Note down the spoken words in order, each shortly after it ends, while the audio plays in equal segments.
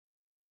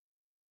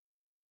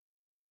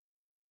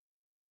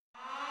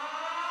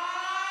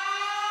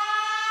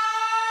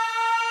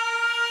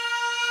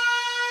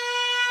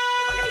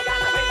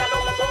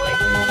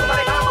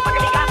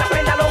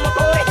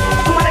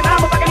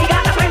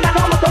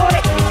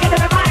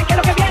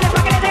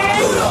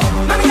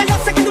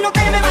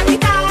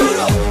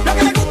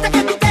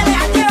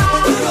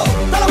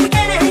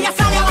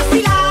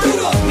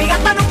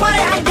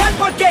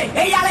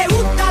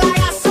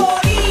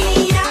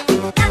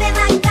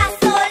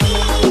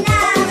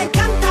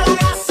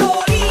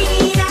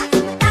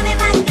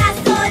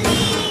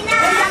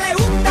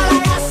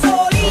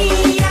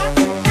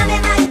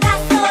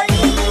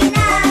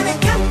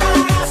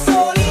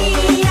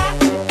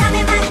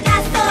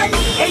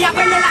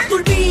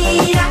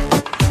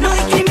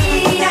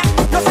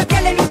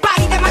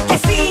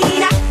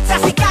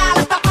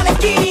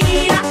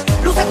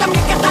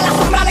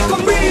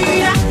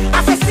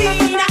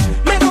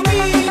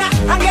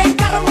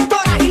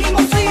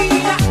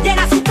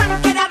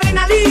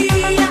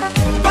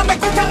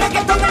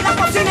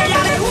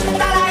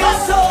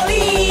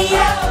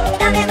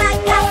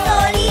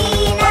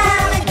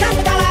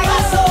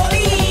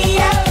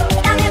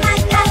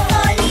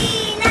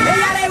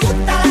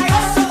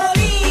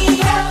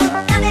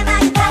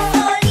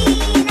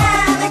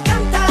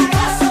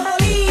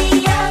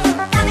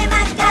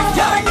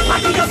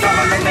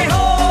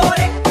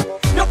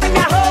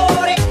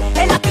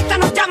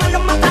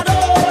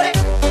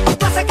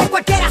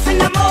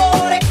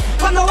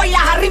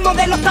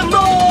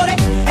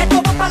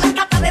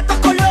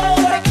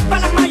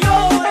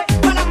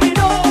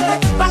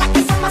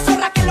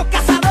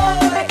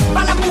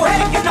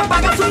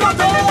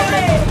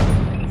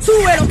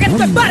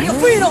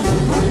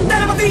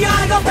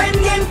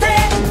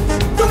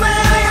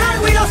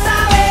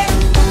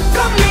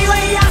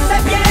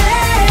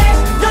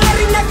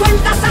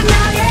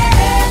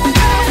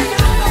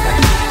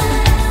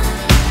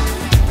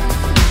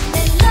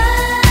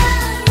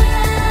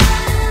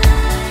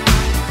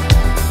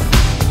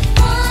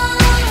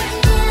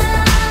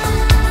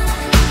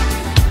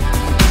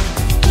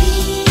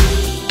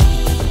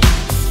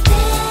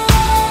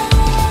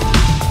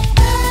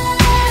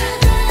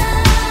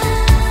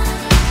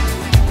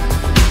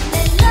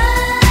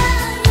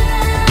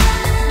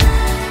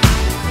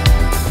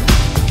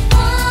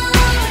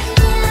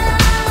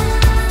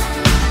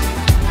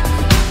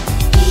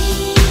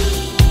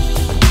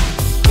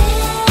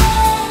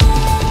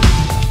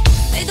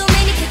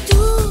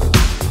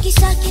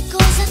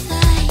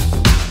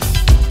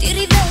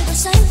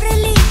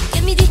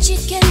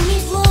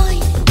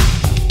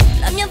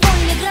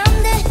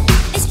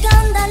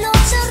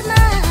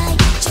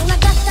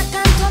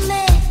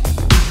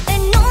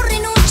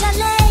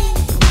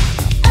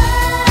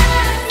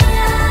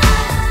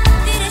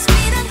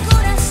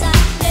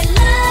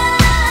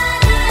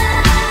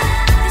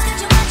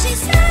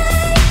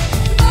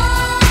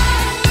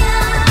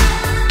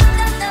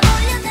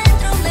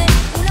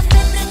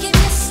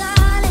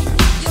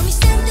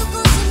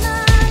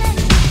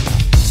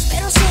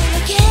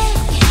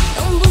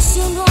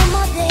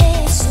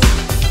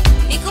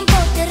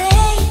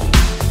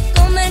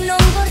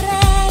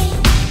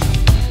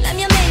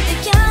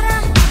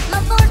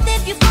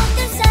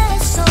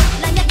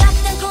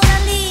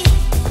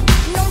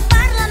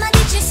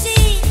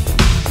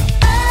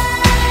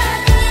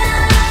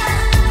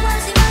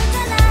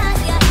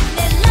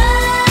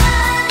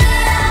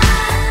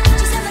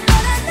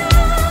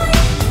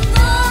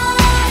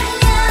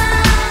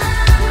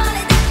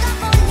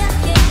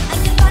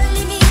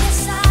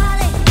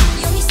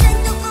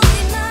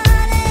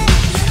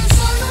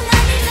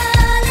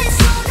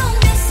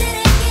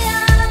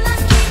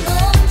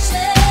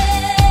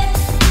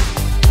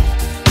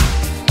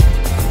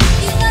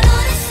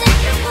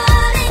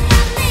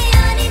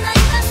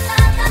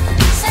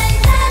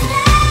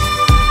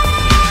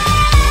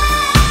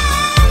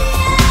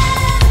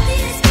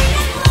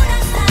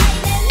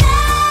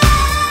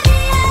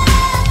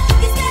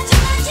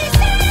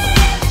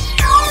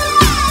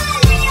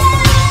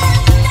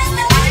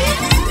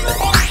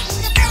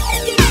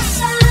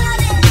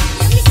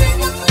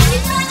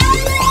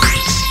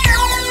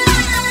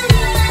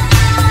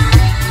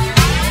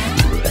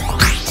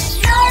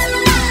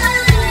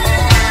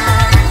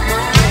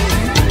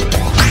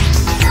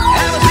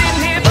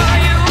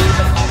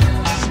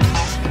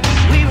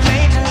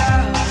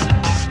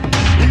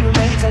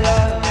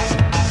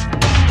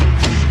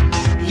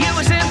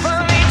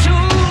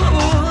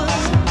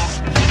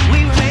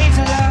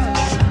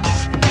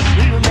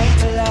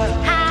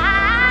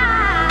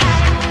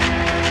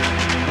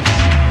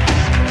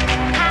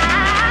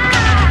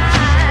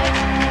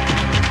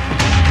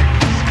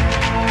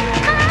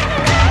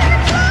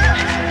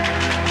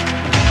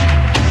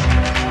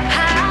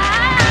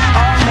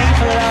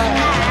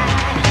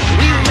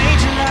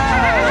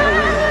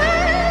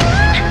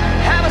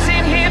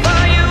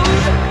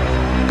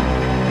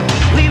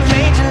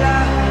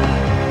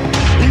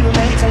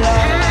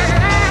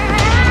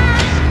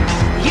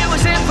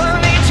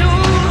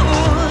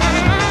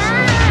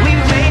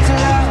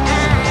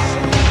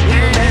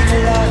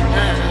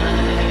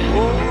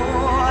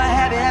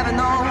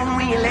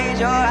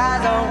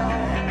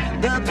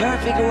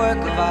perfect work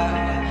of art.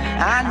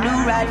 I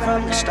knew right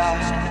from the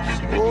start.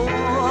 Oh,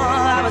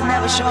 I was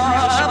never sure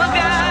of a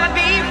God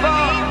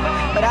before,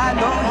 but I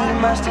know He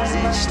must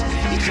exist.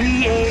 He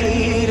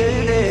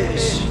created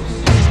this.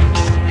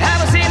 I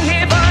was in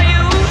here for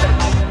you.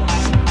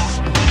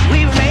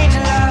 We were made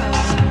to love.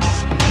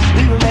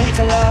 We were made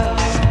to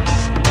love.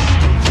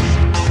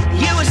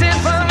 You was in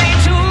for me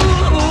too.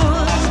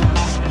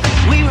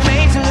 We were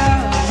made to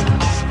love.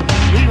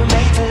 We were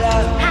made to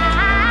love.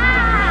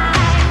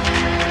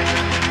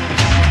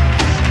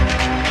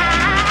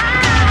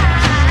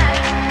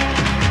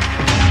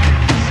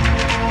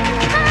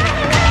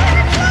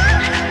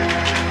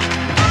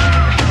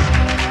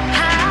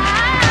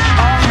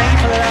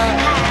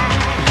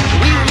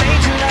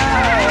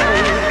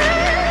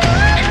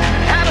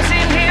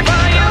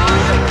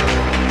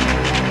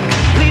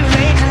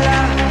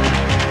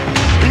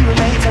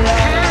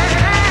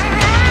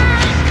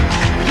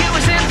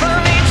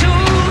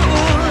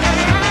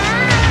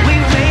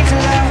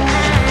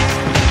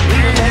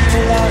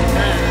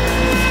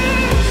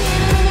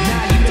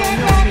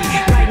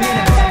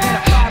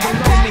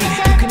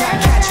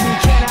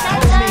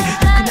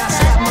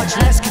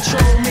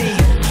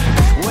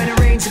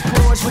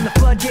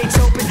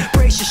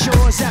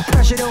 That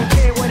pressure don't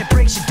care when it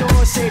breaks your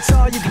door. Say it's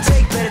all you can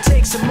take, better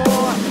take some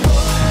more.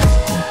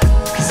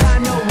 Cause I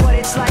know what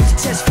it's like to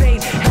test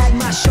fate. Had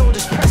my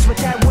shoulders pressed with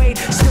that weight.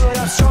 Stood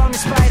up strong in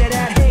spite of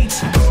that hate.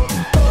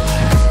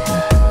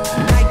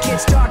 Night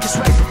gets darkest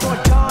right before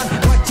dawn.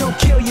 What don't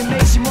kill you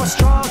makes you more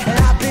strong. And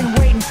I've been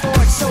waiting for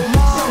it so long.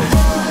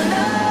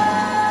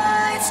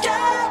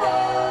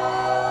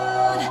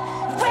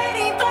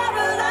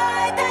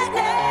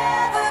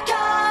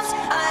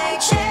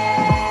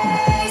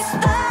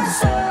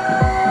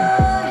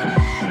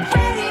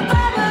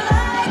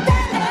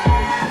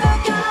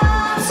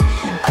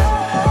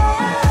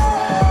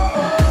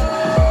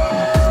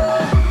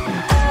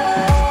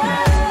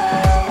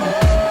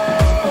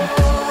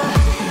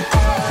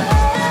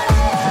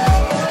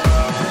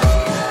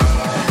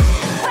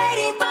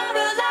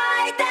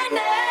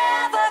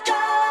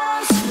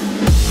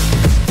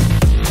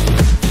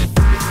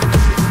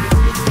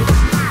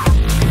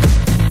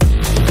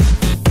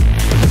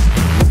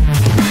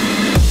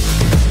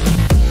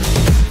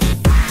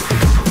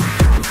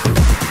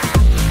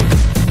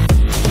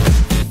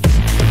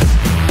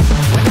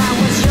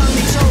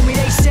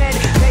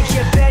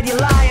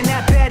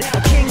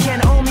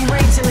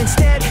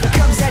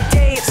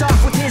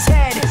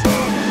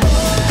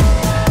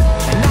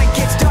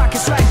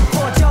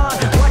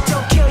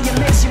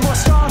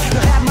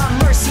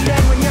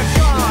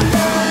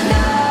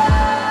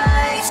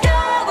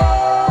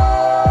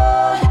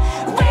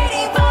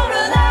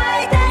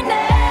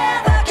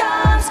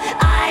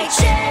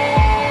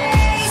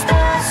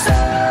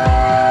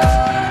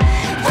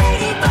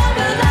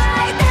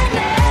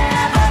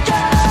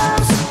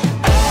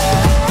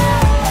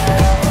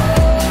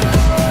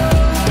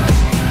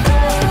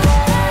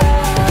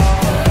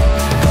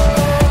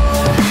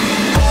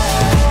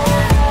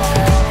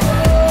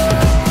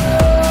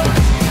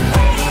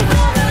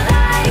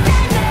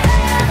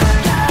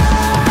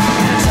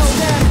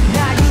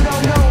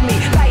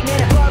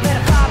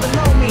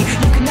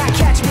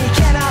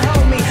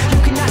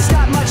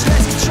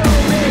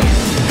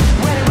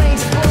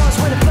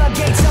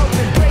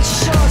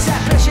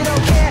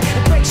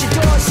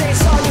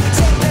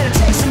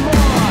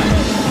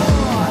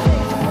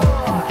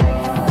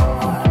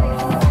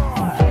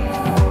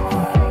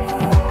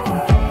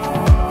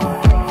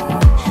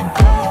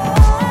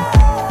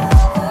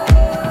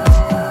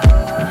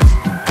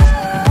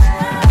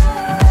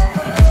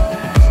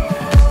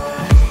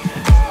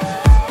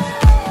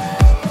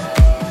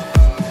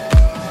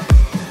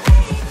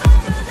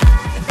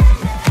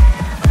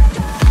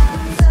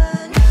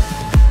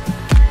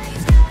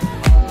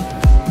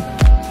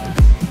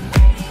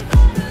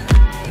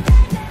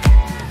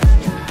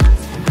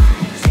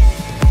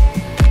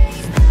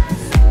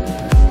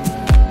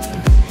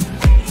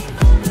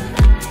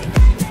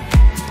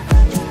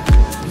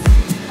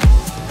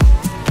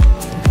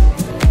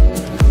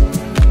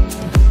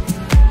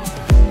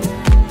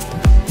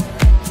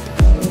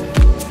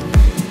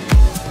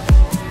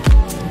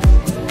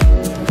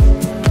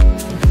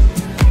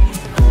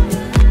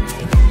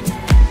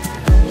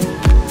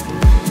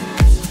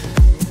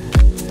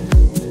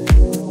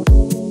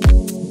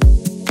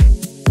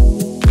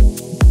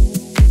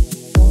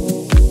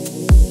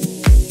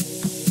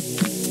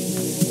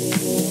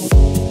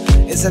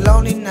 It's a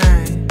lonely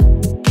night.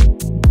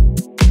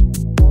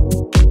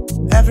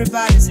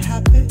 Everybody's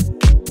happy.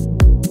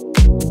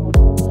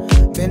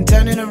 Been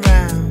turning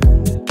around,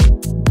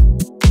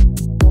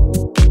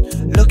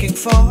 looking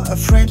for a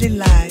friendly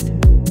light,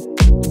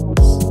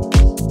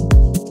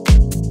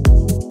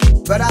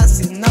 but I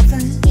see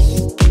nothing.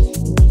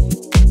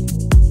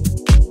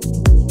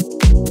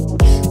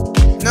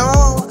 No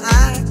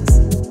eyes,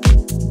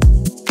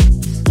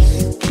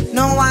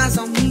 no eyes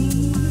on me.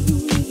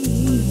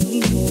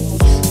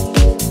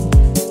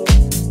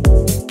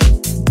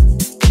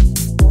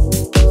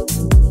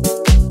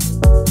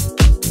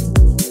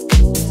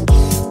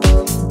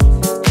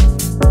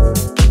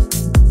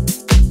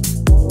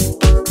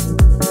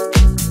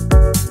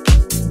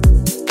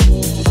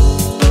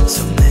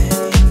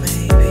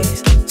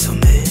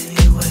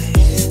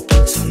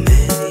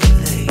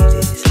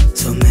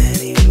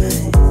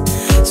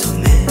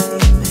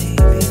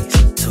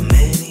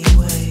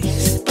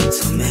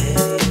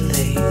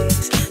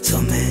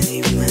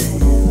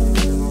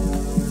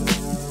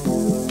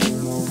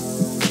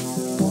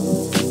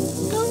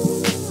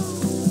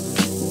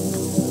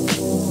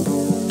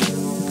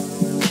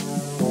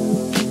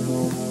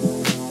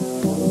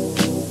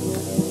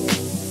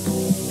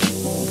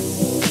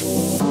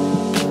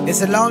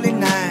 It's a lonely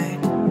night,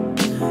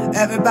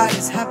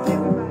 everybody's happy.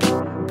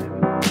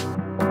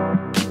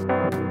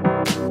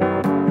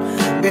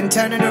 Been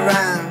turning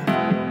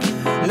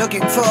around,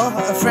 looking for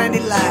a friendly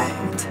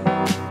light,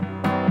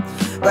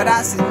 but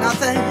I see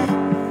nothing.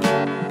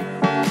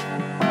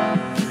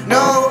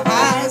 No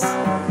eyes,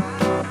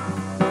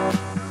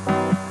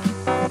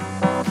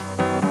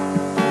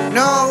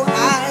 no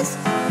eyes,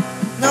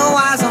 no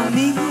eyes on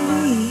me.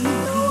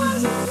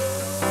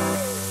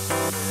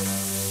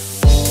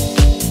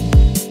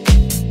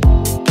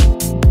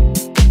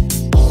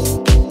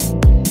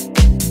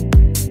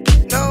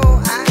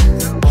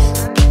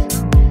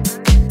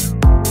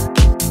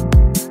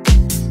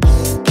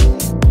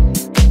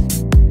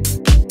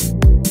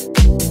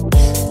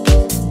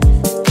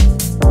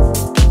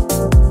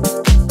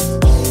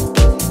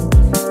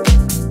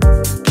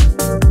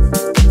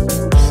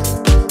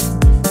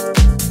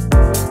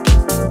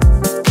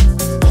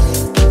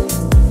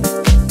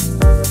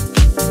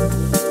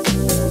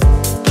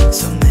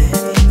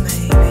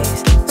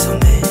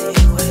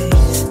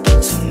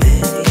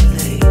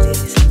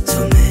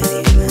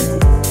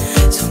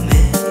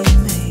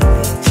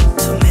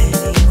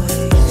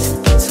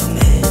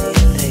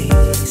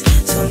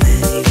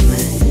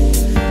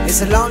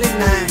 It's a lonely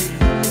night,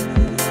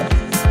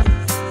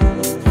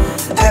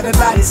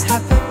 everybody's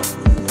happy.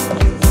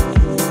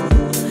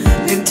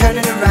 Been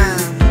turning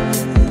around,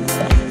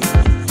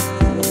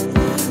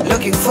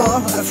 looking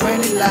for a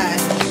friendly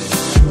light,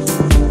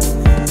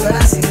 but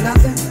I see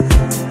nothing.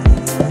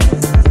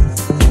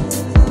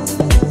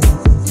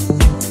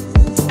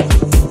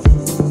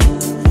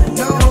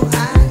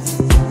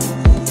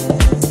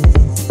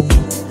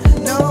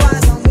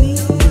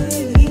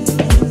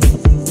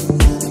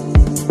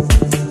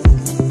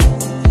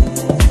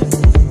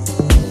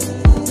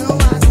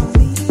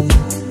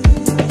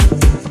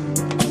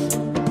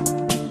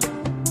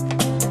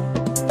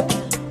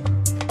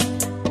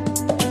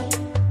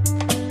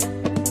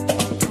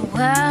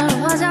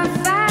 Was on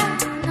fire,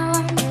 no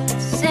one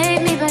could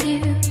save me but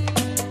you.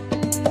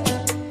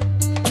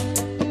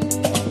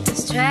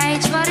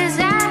 Strange what is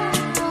that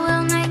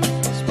will make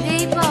most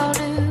people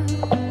do.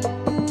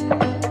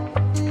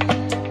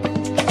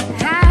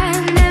 I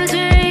never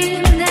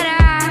dreamed that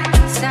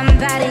I'm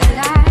somebody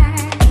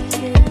like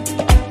you.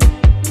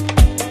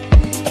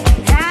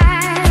 I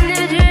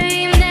never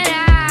dreamed that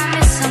I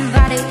miss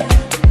somebody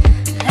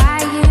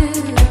like you.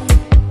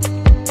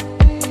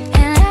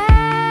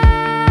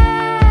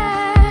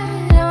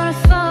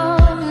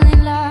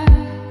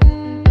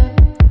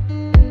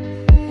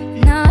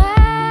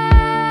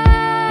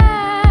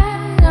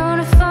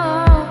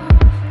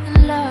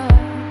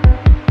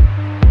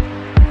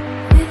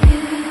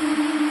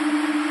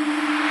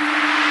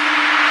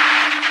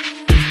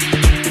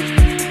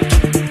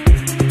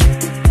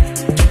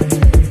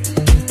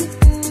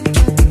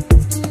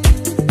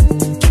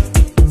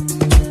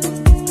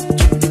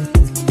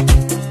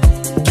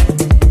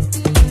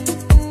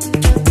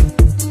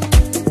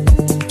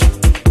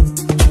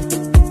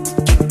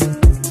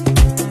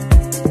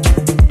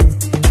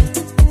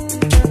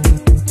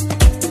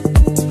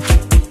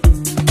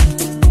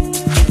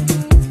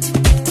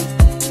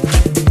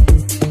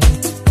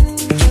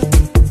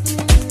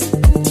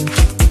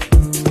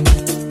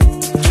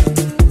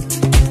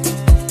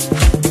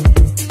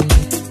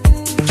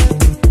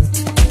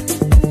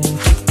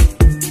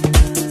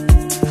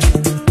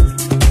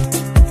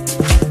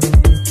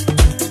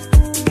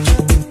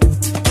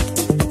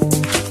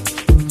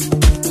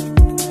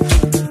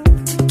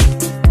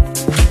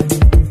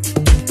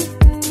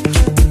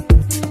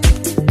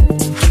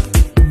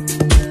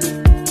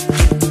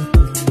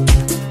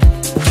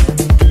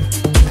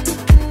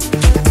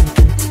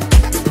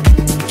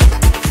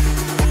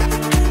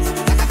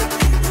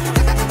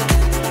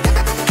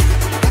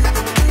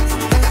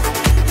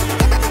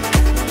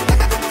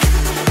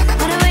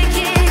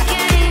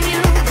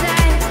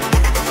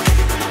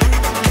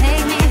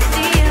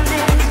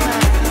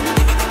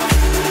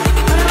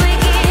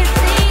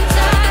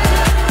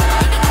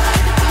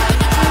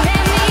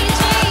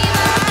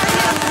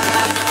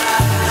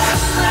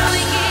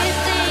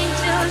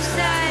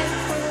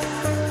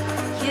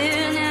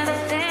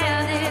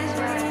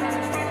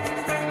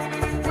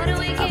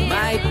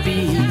 And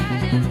be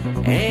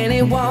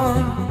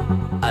anyone,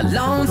 a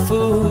lone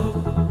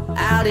fool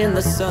out in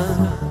the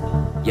sun.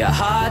 Your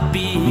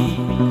heartbeat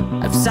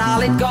of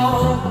solid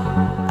gold.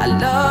 I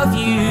love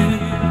you,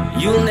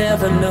 you'll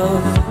never know.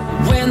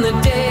 When the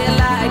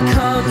daylight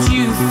comes,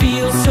 you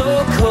feel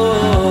so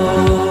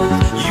cold.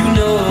 You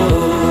know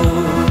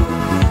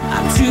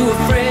I'm too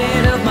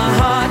afraid of my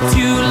heart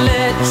to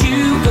let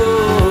you go.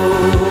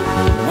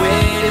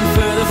 Waiting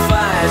for the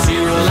fire to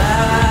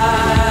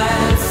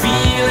light,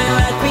 feeling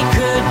like we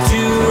could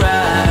do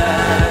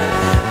right.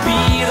 Be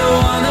the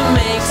one that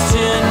makes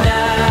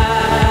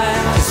tonight.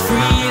 'Cause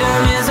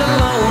freedom is a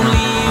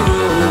lonely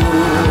road.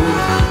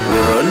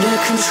 We're under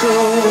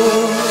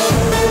control.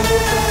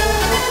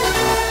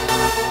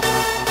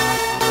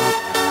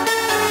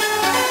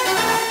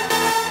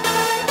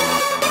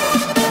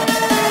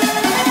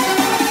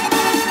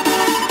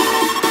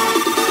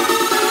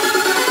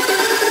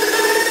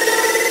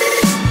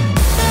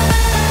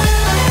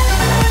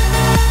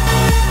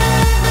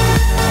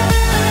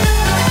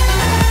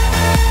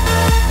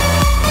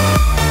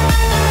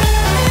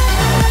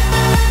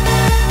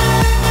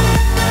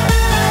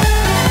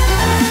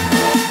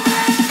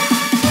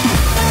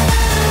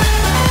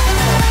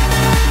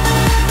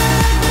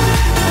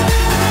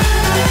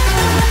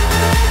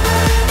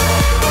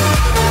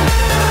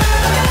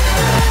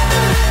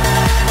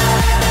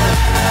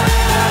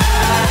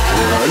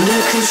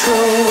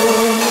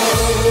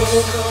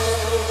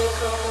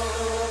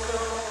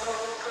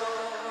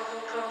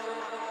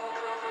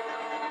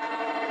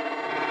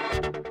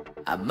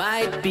 I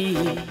might be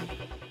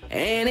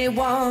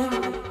anyone,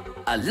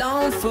 a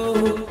lone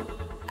fool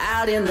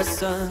out in the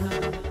sun.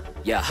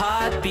 Your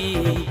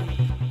heartbeat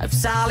of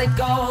solid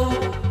gold.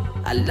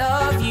 I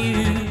love you,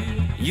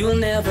 you'll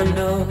never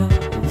know.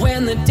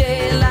 When the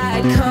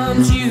daylight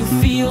comes, you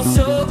feel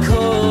so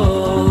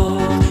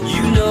cold.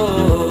 You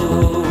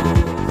know,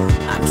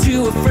 I'm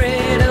too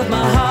afraid of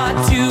my heart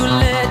to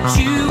let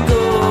you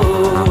go.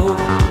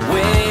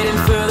 Waiting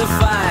for the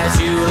fire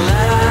to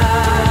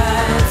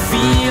light,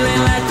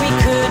 feeling like we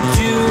could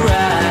do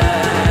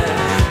right.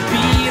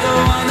 Be the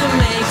one that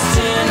makes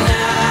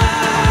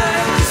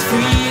tonight. 'Cause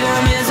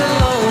freedom is a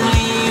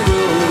lonely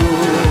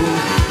road.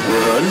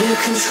 We're under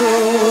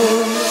control.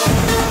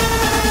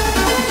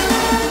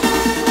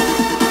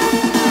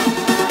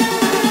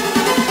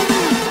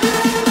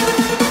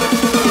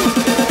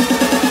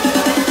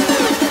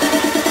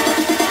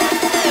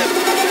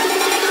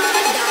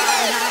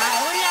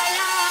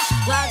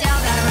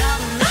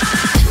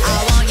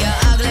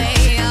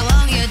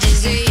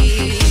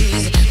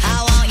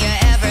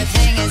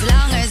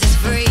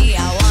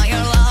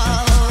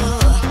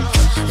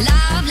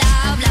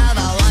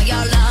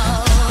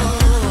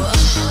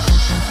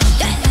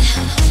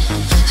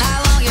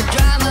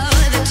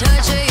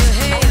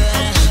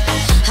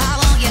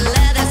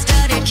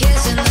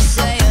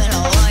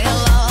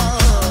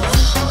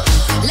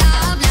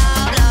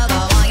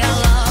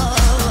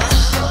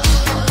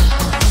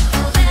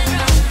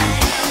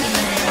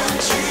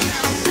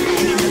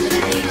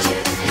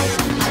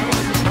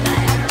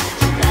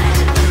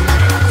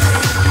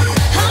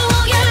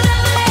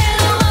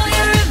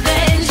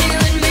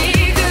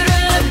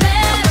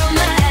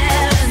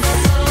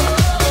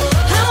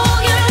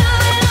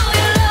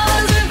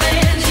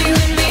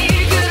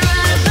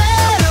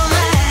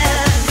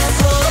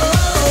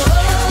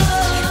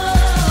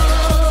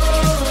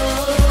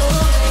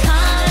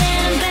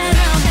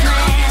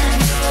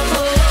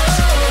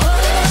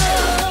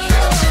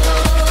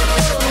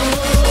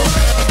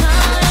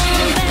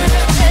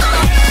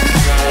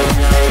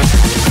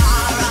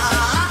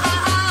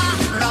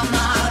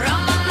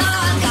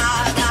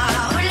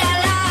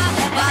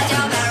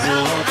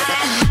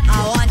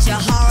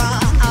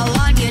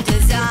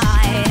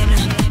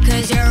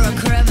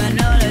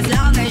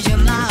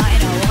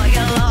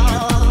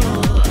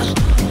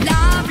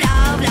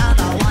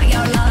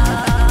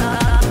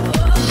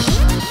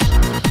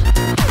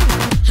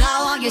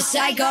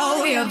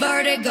 Psycho, your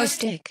vertigo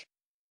stick.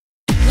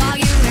 While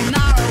you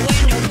admire a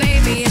window,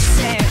 baby, you're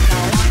sick. I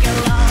want your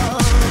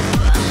love.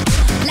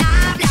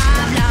 Love,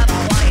 love, love,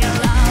 I want your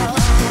love.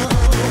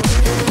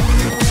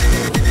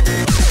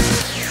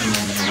 You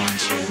know that I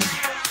want you,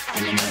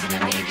 and you know that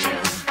I need you.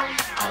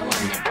 I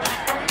want it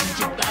bad,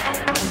 you bad,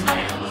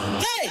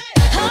 hey!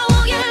 I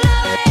want your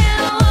love and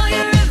I want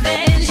your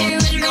revenge. You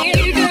and me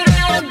could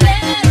write a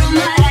better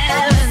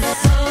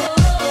romance.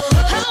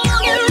 I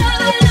want your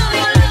love and all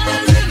your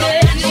love's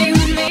revenge. You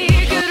and me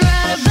could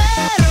write a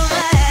better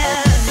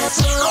romance.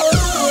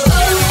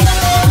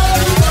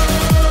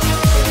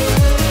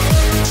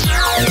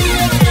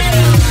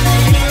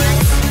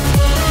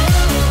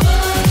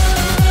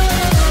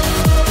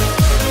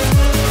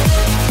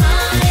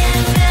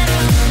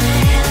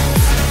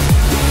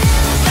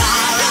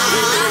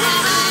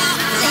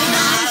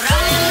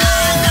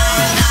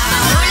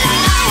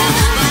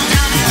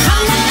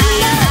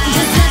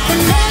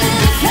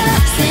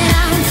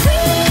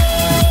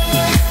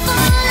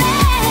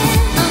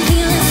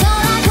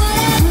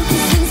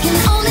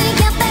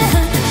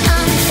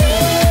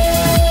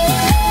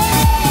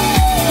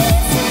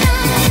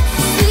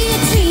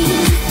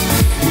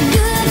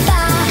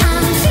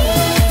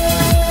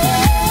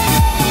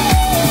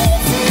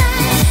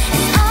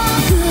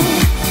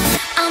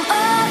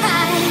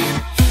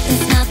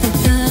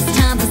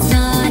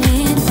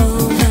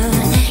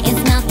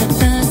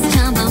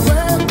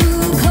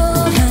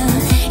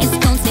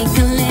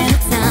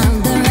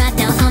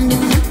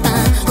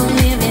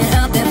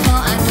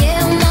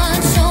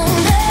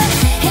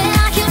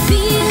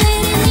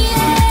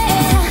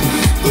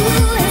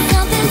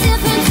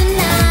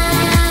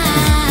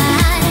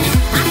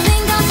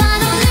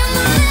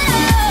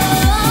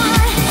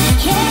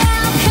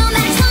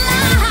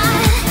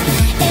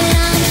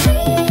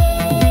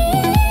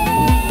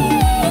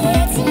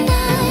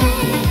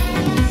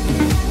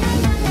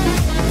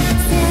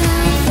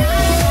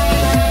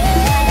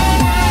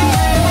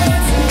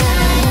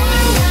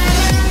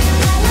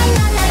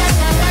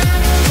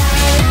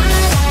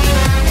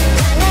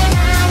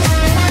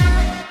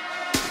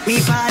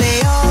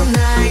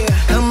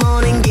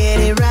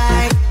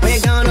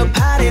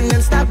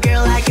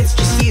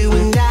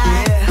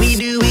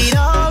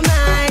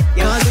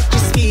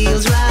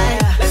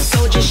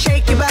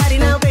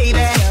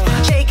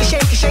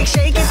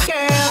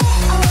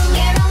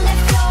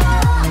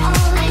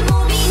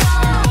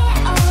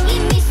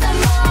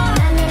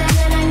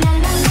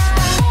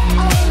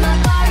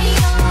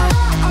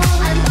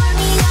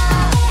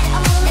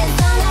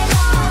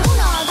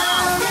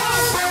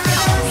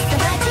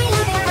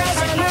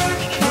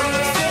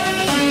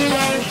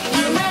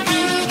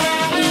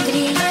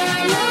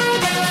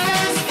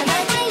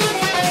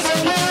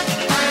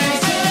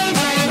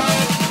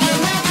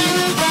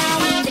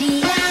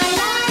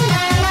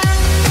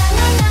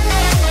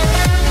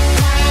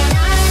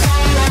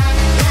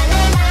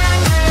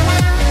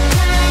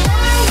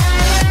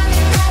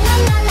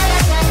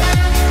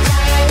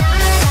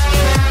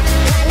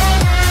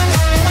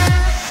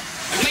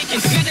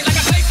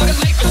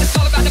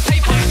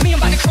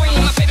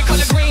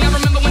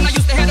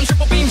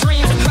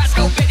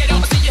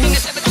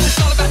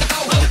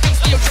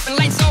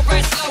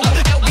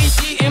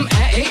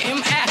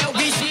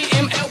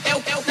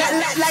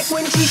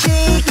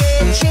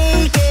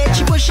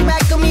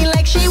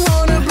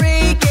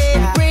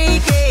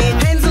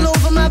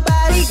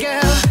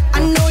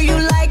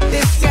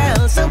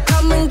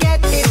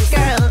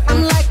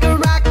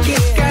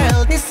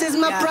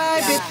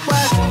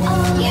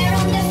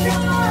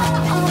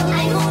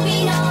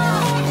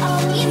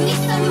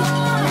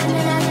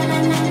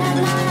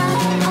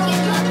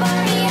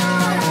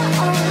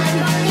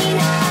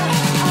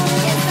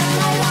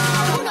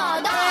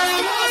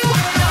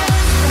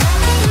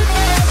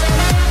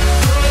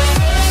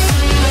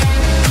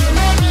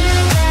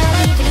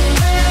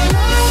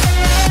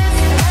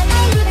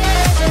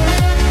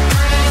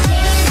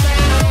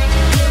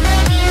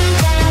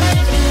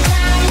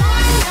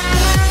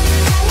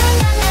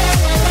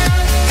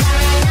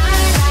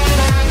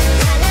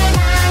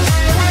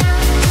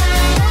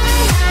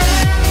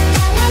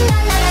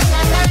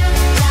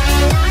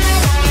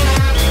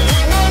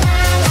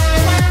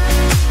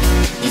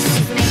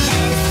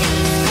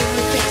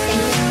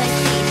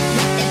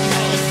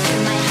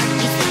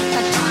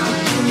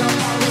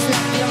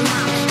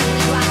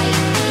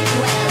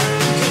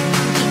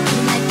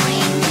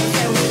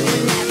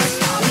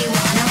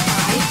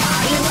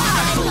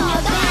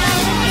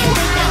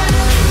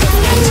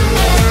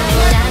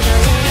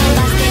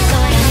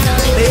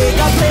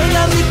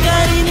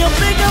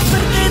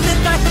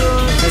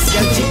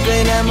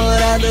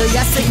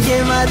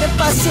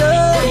 pasión.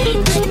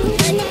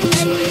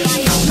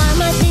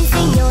 Mamá te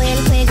enseñó el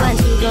juego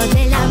antiguo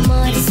del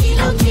amor. Si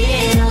lo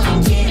quiero,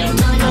 quiero,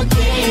 no lo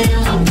quiero,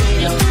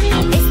 quiero.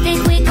 Este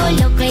juego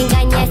loco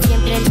engaña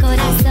siempre el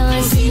corazón.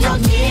 Si lo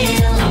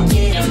quiero,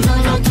 quiero, no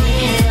lo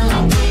quiero,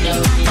 quiero.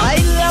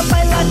 Baila,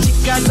 baila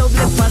chica,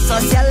 doble paso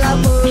hacia el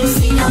amor.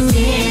 Si lo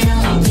quiero,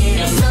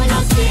 quiero, no lo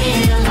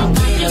quiero,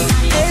 quiero.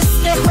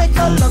 Este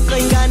juego loco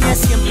engaña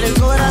siempre el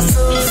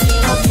corazón. Si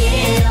lo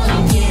quiero,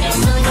 quiero,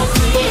 no lo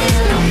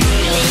quiero.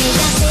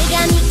 Pega,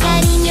 pega mi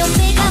cariño,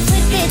 pega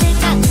fuerte de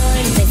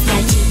tacón. Ves que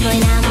al chico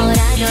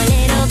enamorado le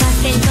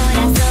robaste el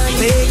corazón.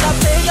 Pega,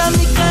 pega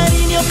mi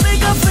cariño,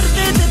 pega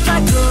fuerte de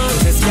tacón.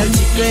 Es que al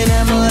chico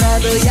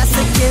enamorado ya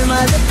se quema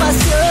de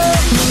pasión.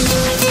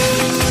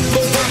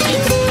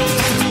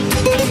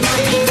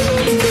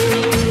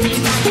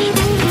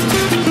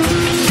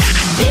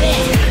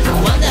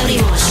 Cuando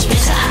abrimos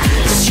mesa,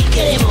 si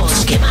queremos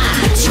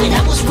quemar, si le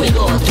damos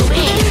fuego, tú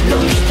ve lo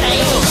que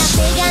traemos.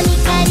 Pega mi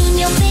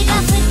cariño, pega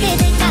fuerte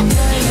de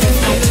tacón. Ves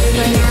que al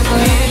chico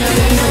enamorado le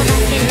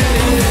robaste el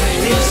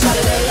corazón. Y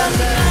sale de la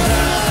terra,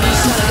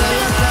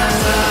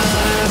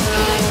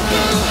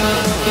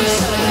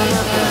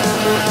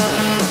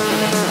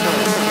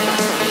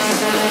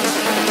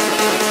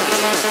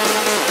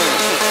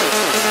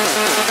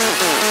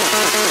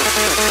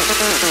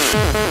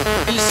 y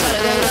sale de la terra, y sale de la terra. Y sale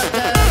de la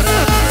terra.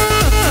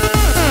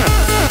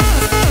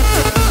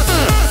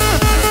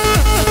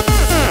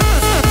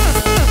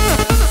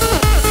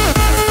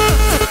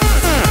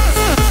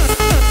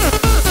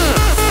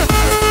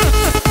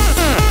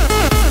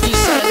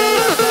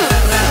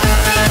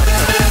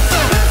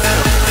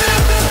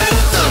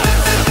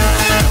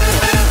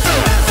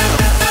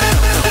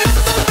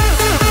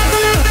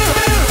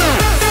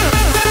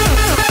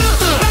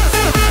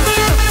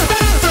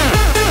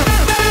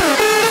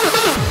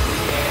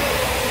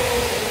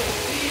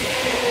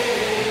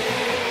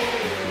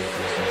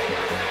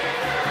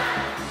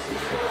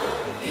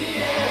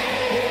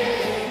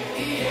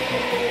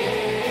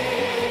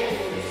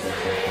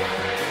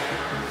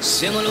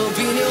 Siamo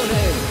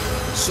l'opinione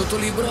sotto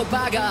libro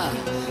paga,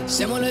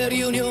 siamo le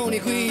riunioni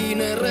qui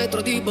nel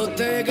retro di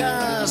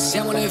bottega,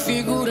 siamo le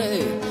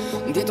figure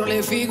dietro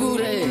le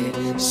figure,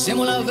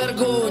 siamo la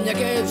vergogna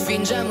che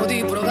fingiamo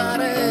di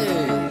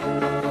provare,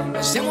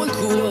 siamo il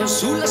culo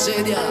sulla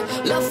sedia,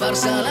 la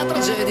farsa, la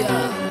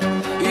tragedia,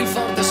 il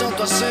forte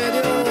sotto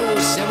assedio,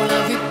 siamo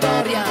la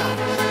vittoria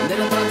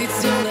della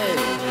tradizione,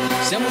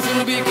 siamo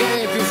furbi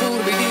che più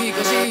furbi di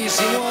così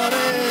si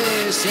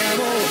muore,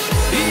 siamo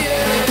il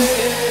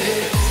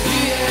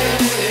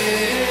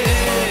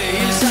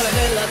sale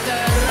della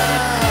terra,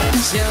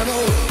 siamo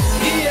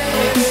il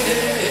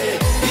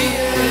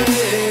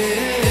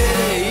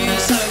sale della terra, il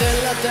sale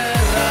della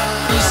terra,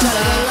 il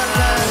sale della terra,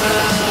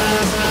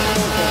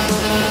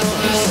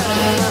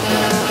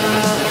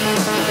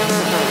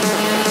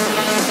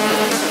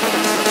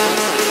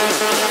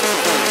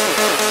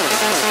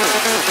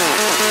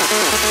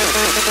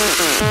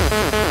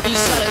 il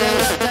sale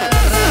della terra.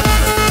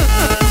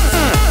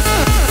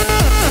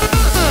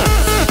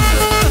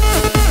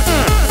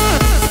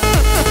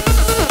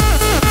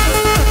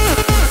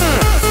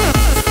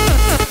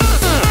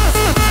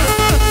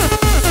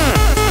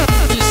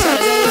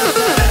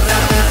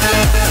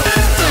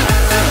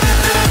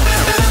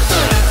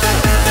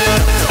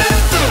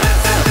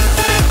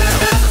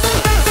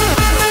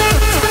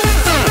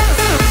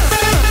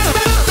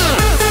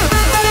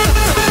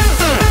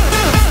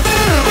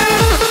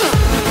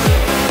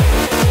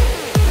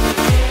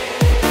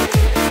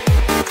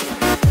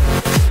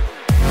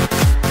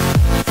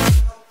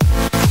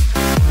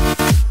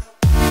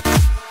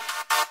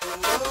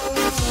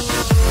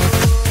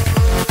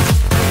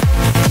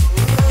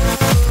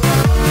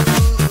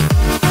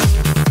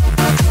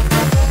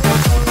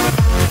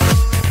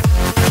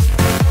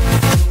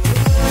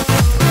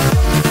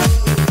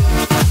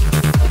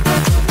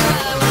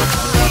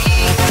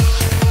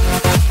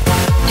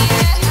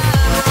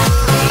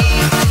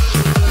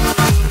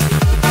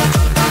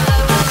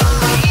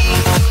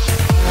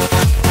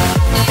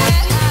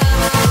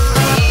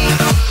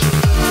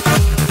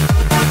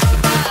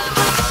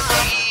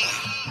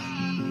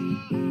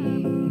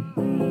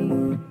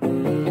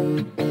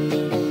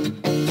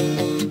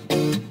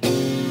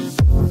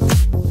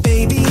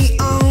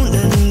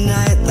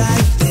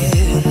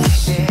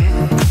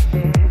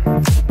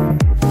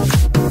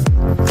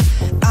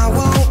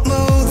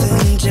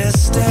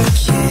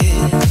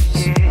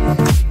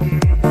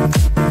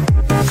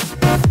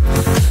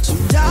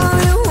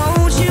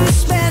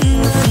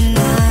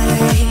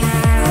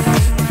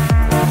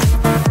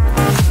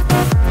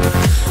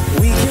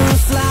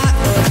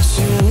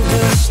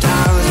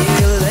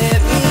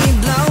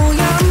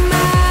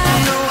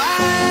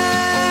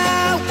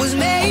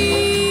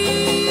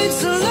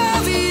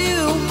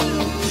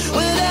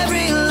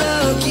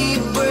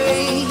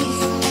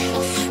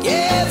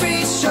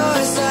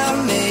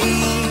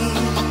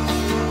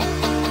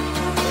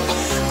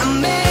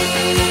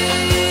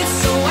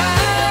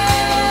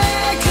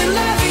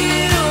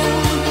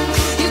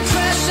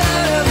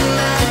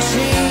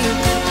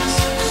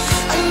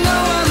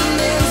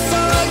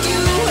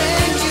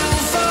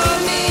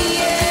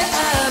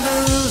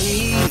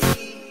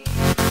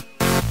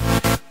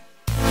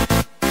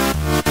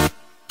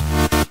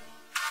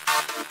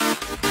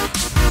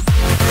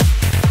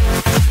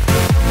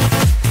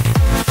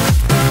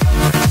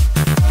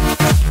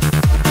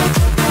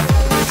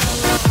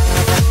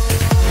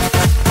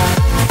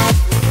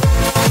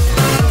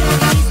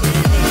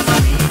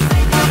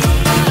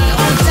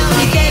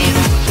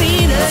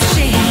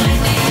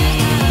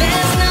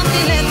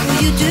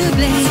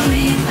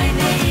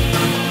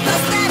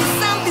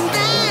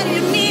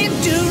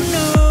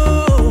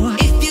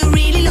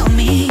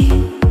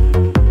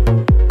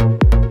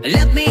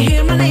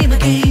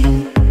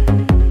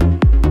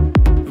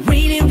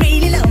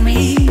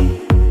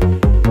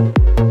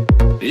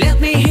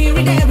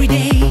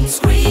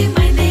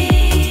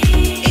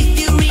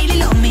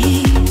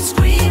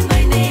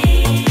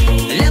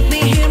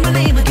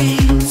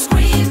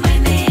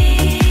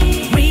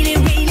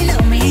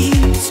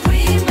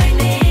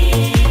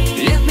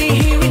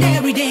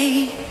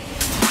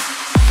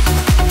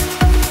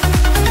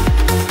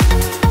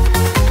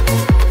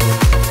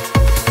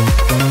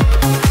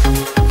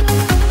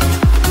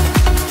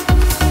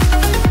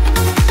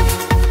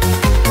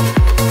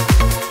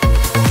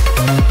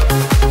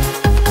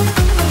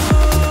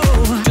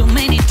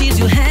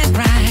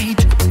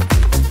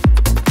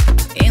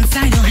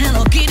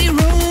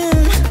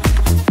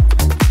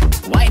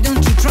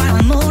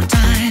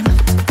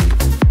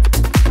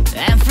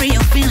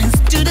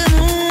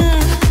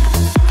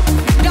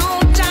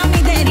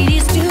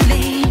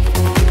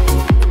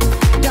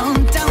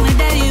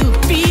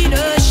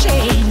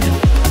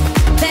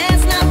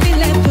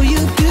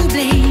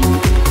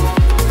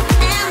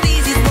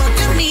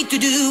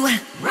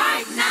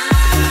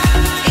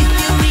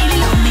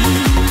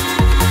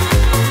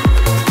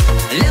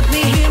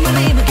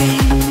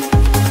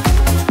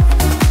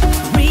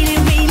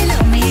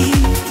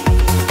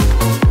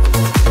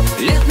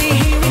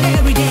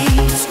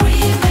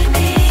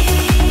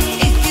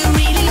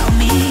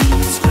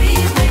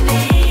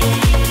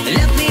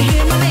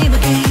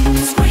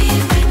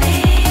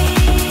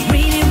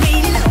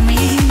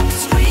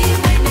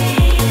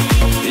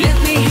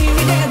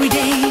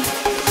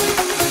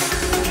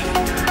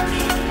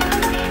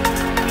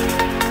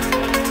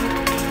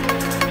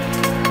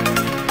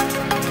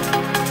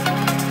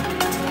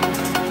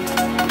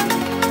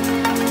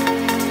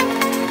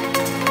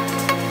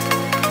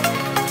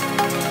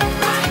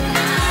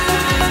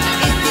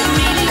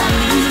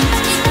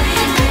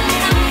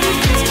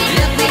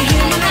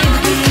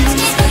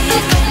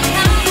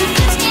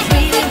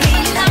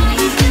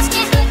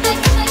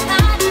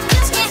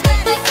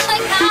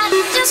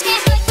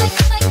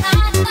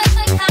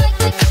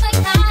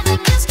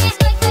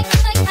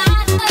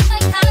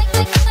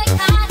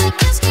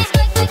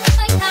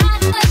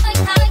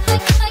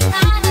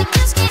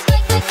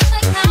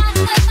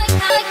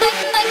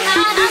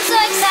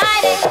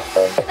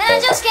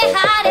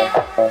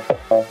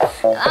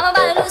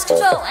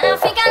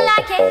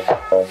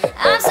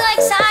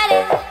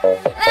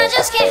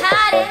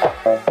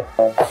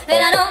 And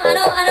I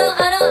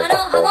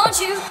want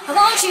you, I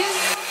want you.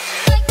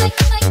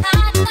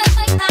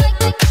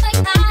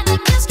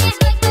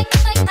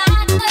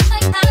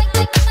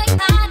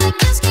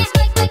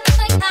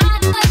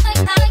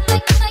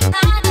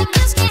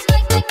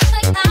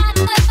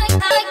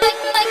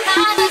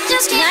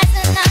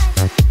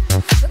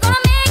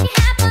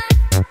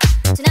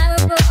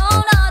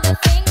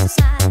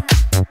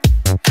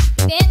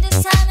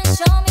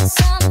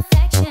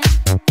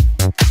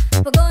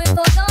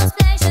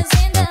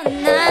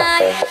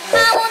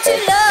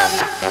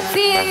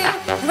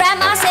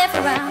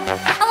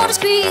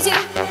 Squeeze you,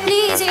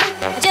 please you,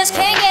 I just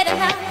can't get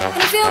enough.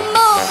 And if you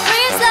move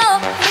real slow,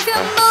 and if you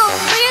move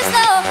real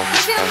slow, and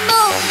if you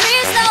move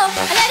real slow,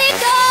 I let it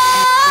go.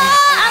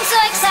 I'm so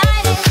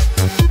excited,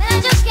 and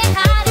I just can't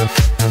hide it.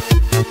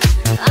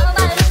 I'm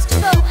about to lose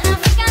control, and I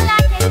think I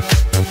like it.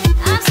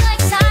 I'm so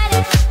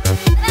excited,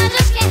 and I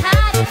just can't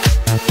hide it.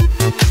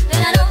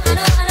 And I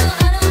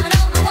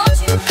want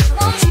you, I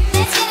want you.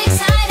 Let's get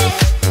excited,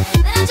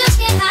 and I just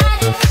can't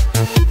hide it.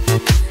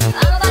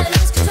 I'm about to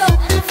lose control,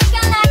 and I think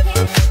I like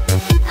it.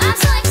 I'm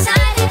so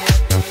excited,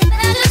 and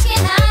I just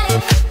can't hide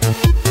it.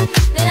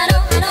 And I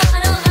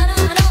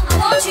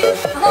want you,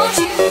 I want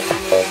you.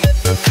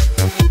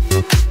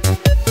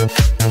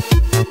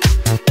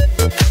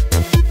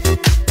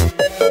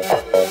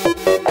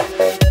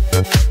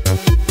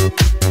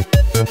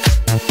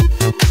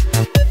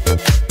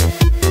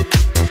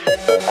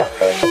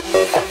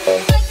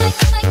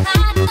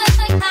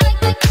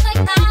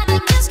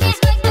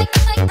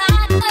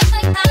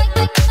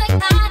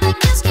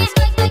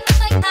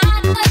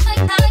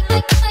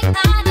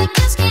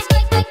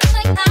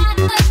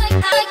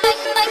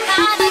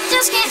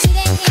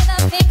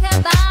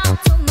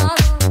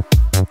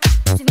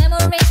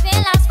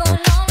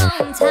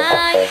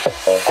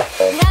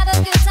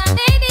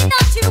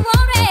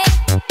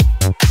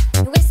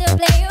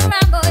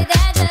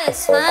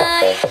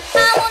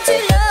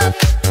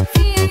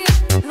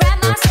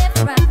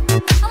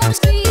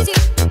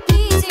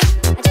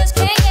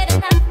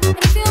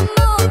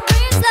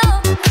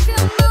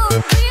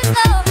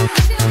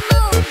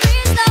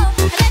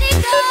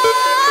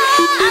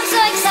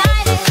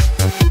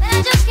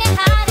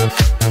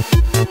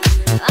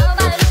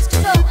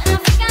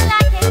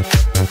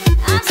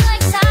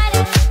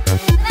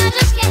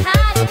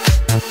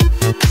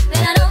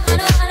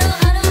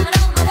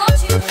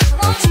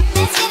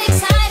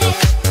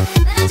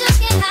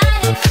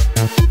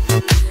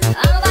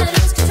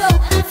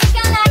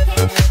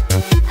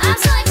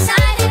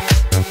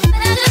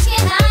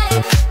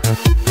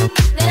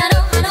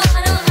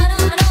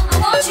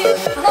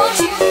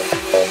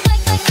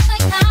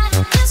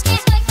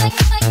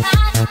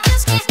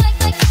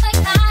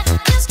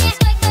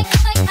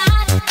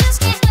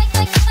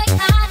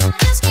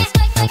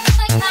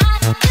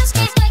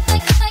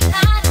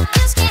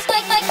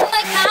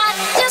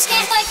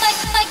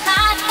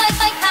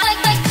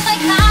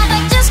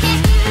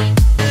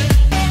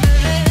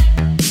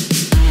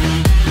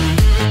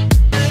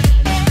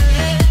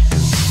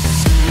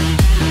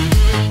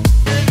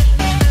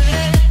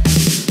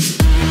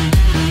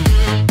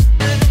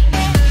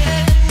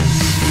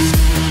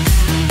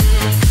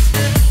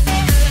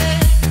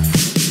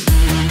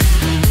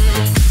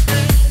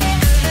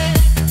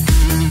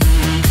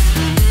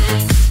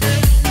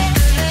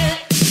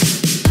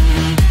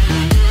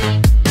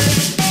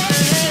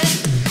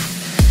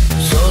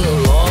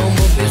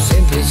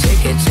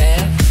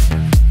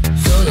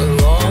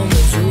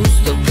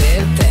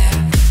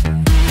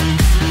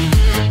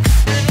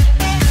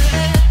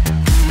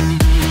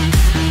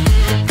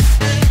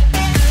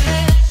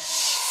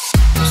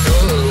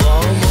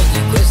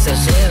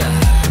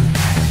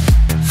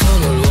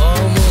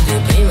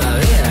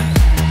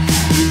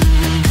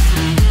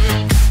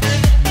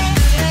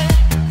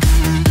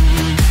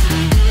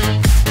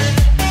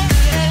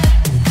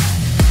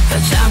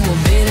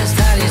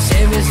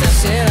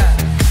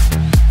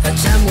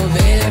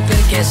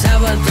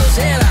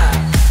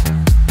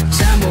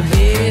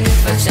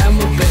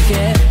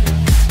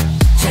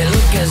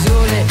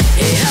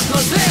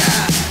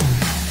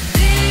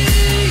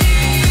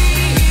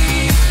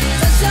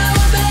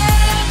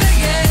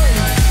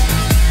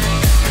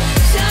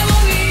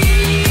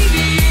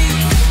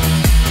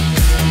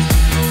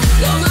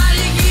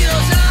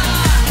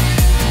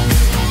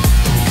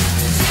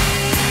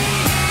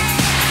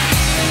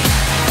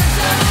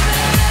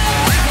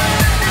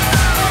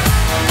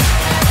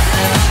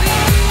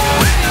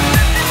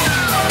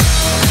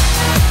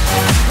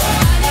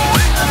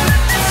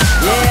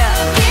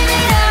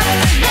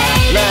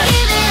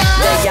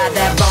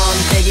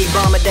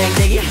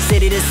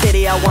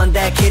 I want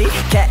that kitty.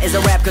 Cat is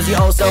a rap cause you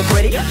all so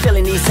pretty.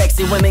 Feeling these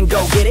sexy women,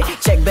 go get it.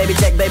 Check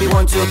baby,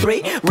 1, 2,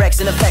 3. Rex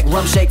in effect,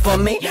 rum shake for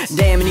me.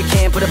 Damn, and you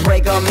can't put a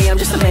break on me. I'm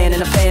just a man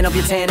and a fan of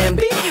your tan and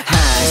B.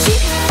 Hi, she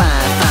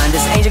fine.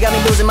 This angel got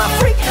me losing my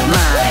freak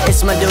mind.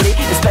 It's my duty,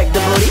 inspect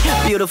the booty.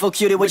 Beautiful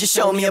cutie, would you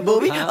show me a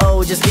booby?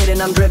 Oh, just kidding,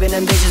 I'm driven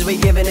and bitches, we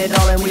giving it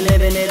all and we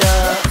living it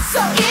up.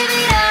 So give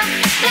it up,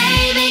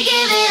 baby,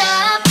 give it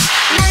up.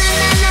 Na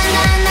na na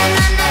na na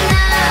na na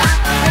na.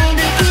 Baby,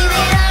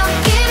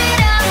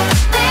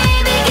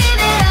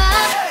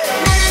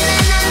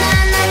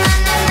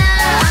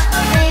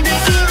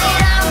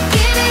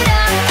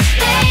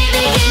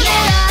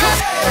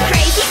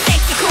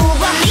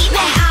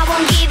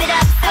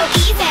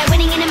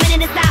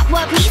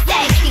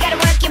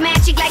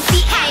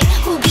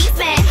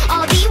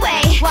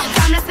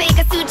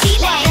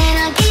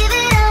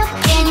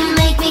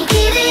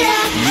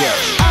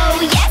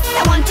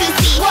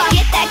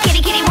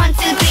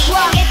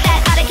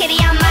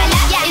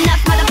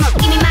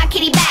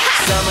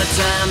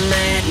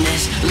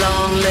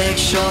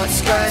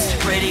 skirts.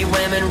 Pretty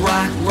women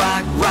rock,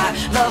 rock, rock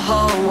the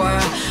whole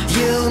world.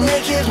 You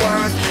make it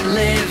worth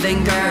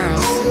living,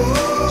 girls.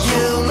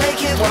 You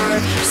make it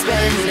worth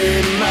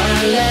spending my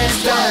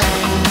last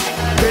dime.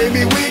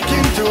 Baby, we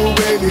can do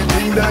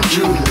anything that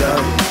you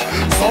like.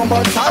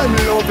 Summertime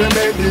love and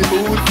make the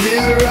mood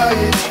feel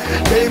right.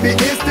 Baby,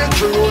 it's the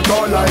truth,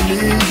 all I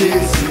need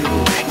is you.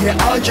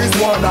 Yeah, I just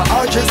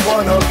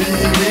wanna be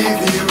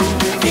with you.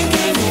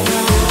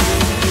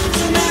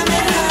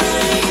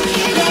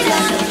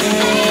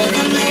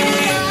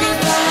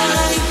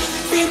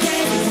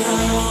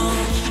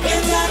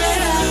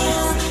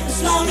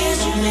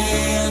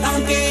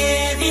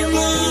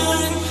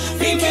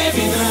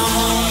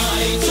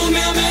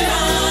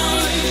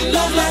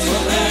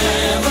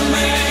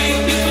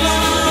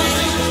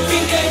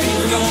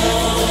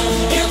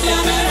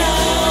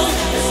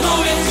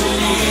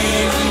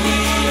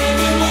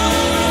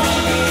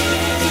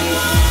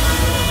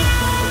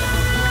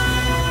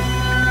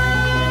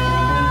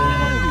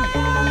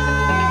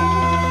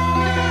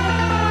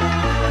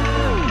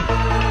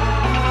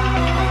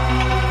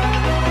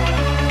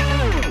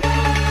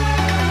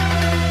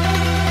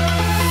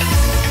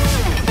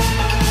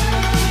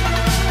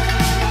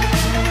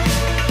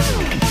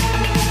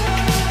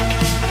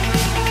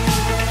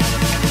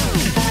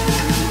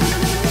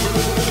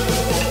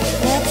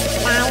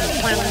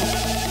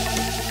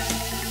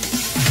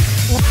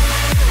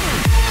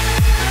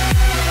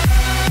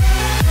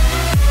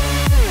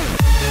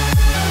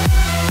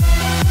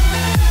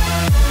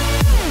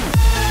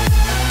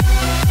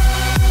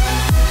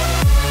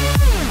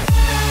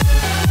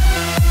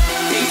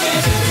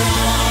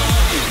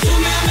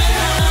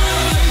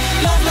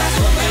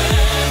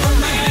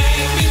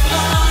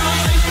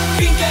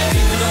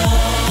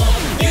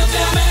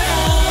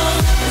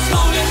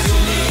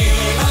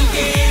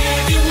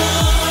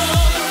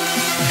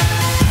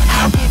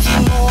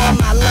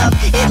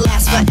 It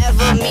lasts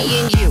forever, me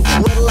and you.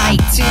 We're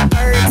like two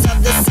birds of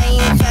the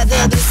same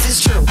feather, this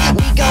is true.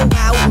 We go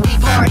out, we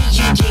party,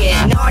 you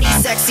get naughty,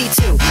 sexy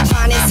too.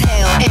 Fine as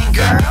hell, and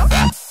girl,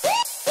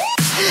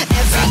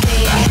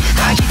 everything.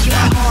 I give you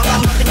my all,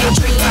 I'm up in your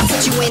dreams.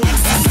 Put you in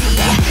ecstasy.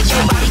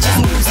 Your body just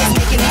moves, it's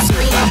making me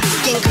scream. I'm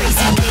thinking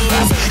crazy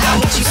things. I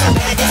want you so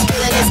bad, this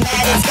feeling is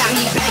mad. It's got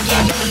me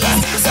begging, please.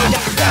 So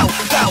don't go,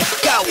 go,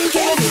 go.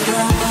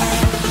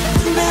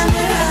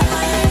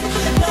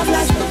 Love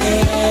lasts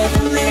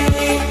forever, make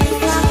me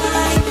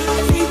fly.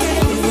 We get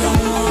it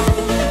wrong,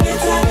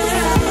 it's how it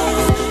out.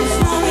 As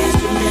long as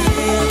you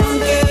live, I'll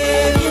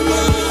give you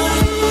more.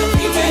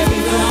 We get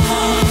it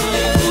wrong,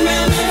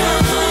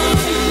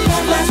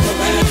 love lasts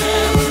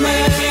forever,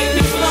 make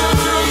me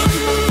fly.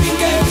 We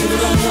get it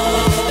wrong,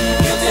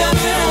 you tell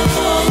me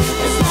wrong.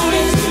 As long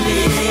as you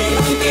live,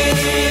 I'll give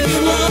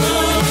you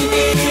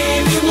more.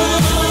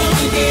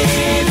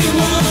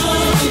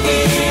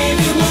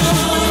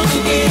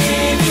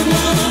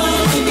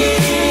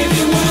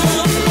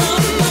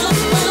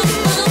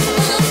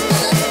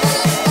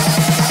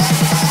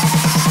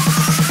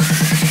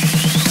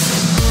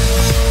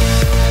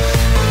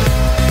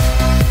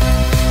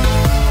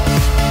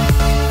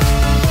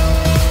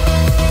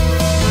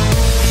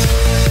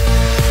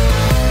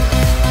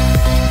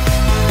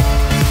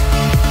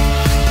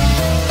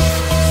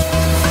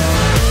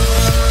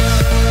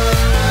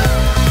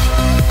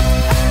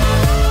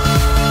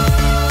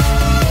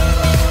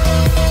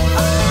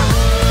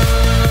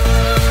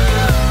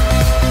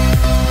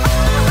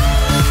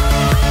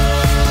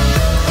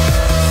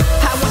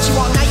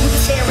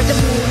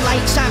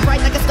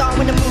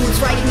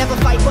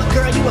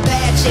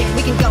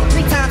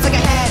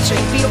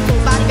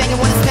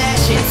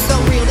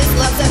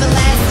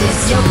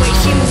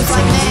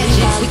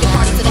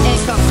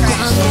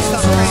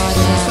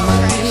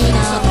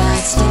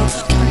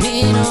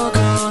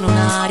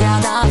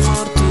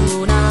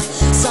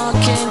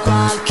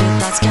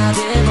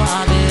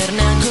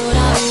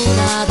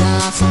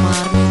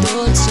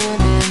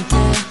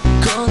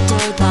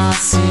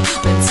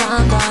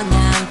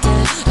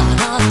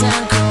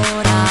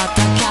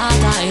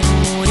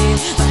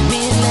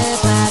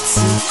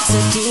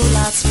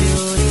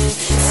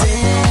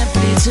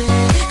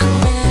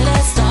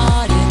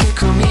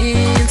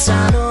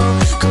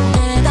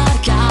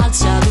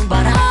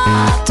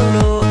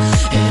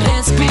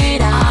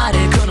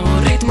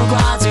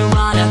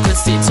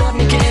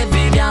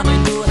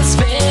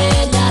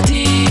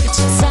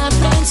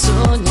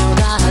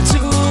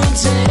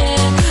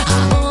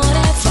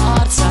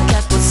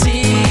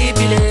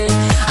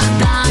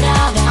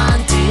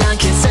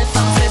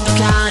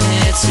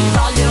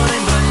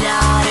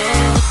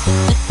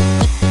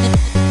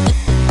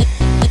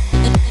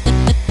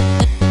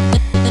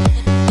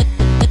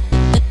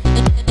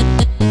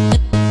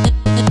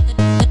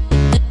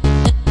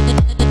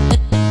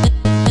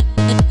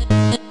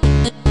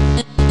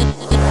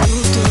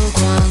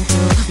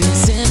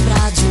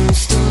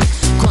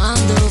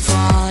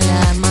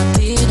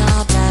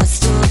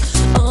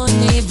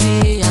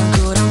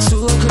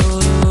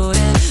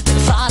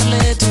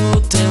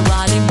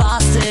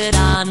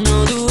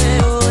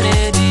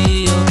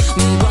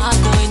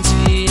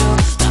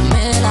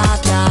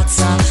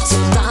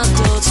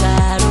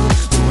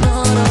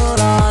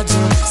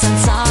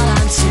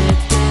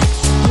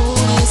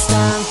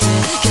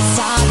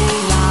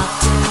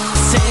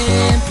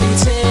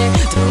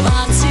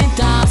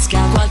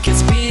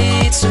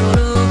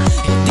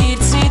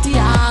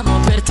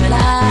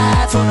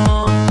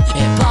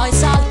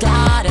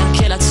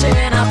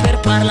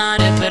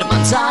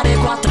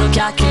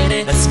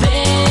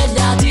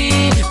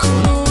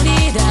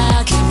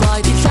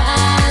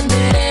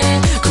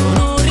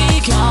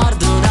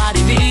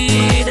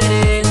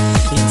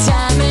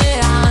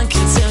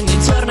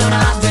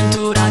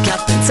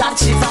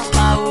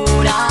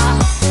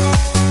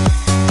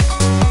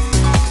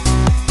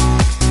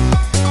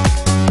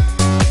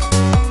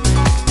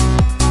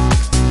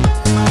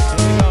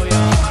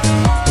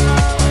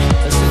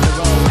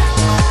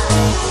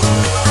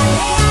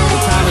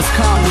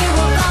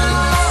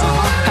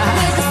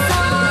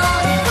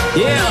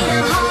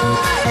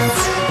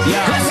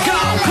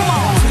 Come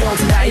on. Too old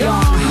to die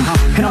young,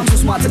 and I'm too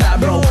smart to die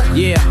broke.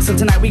 Yeah, so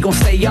tonight we gon'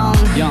 stay young,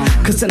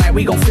 cause tonight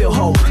we gon' feel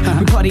hope.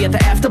 We party at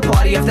the after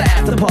party, after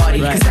after party.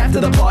 Cause after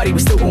the party we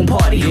still gon'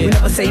 party. We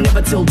never say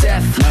never till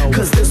death,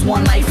 cause this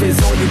one life is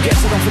all you get.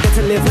 So don't forget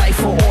to live life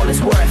for all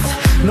it's worth.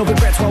 No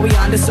regrets while we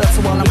on this earth,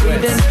 so while I'm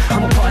breathing,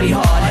 I'ma party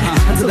hard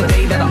until the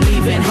day that I'm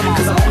leaving.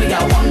 Cause I only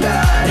got one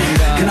God,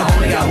 and I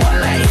only got one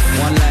life,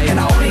 and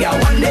I only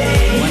got one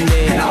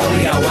day, and I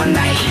only got one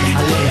night.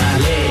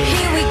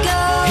 Here we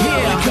go. Here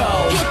we go.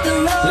 Hit the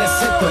road. Let's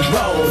hit the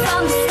road.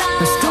 From the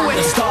stars. Let's do it,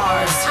 the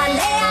stars. Ale,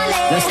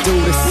 ale. Let's do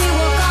this. We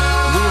will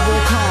come. We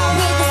will come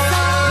With the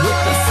sun.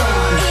 with the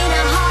sun. In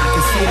our hearts. I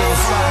can see it in the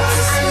stars.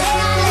 Ale,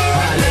 ale.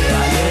 Ale,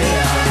 ale.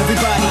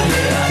 Everybody,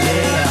 ale, ale.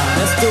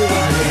 Let's do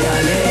it. Ale,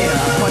 ale.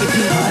 Party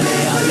people, ale,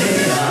 ale.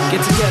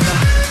 Get together.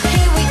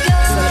 Here we go.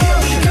 Here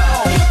we go.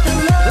 Hit the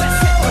road. Let's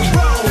hit the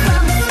road.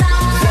 From the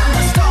stars. From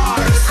the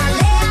stars.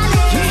 Ale,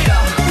 ale.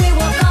 Yeah. We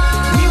will come.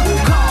 We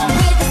will come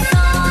with the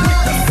sun.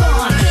 with the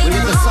sun. In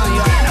With the sun,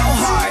 our in our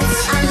hearts.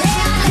 Ale,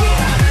 ale.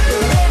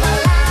 Live our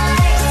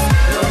lives.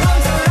 The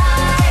roads are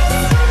right.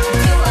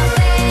 To our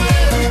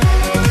fame.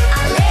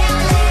 Ale,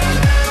 ale.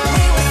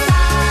 We will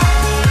start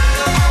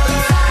at the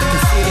top.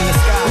 See it in the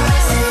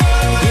skies.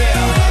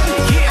 Yeah,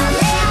 yeah.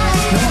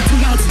 No, I'm too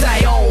young to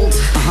die old,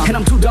 and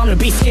I'm too dumb to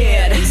be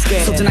scared.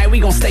 So tonight we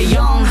gon' stay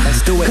young.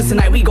 Let's do it. Cause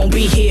tonight we gon'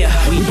 be here.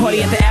 We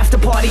party at the after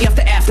party,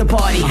 after after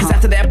party. Cause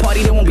after that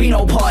party there won't be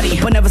no party.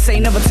 But never say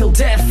never till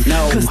death.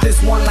 No. Cause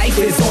this one life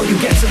is all you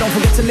get. So don't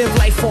forget to live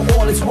life for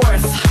all it's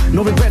worth.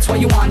 No regrets while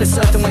you on this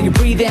earth and when you're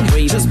breathing.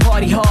 Just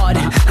party hard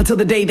until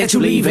the day that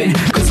you're leaving.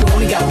 Cause you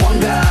only got one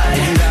God,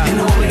 and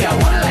you only got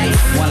one life.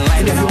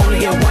 And if you only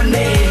get one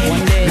day,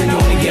 then you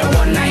only get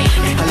one night.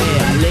 Ale,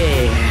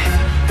 ale.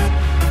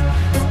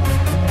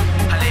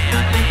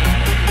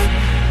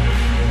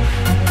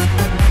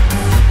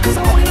 Cause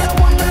I only got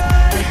one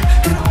God,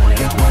 and I only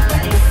got one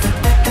life,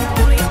 and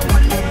I only got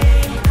one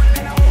day,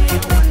 and I only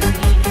got one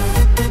night.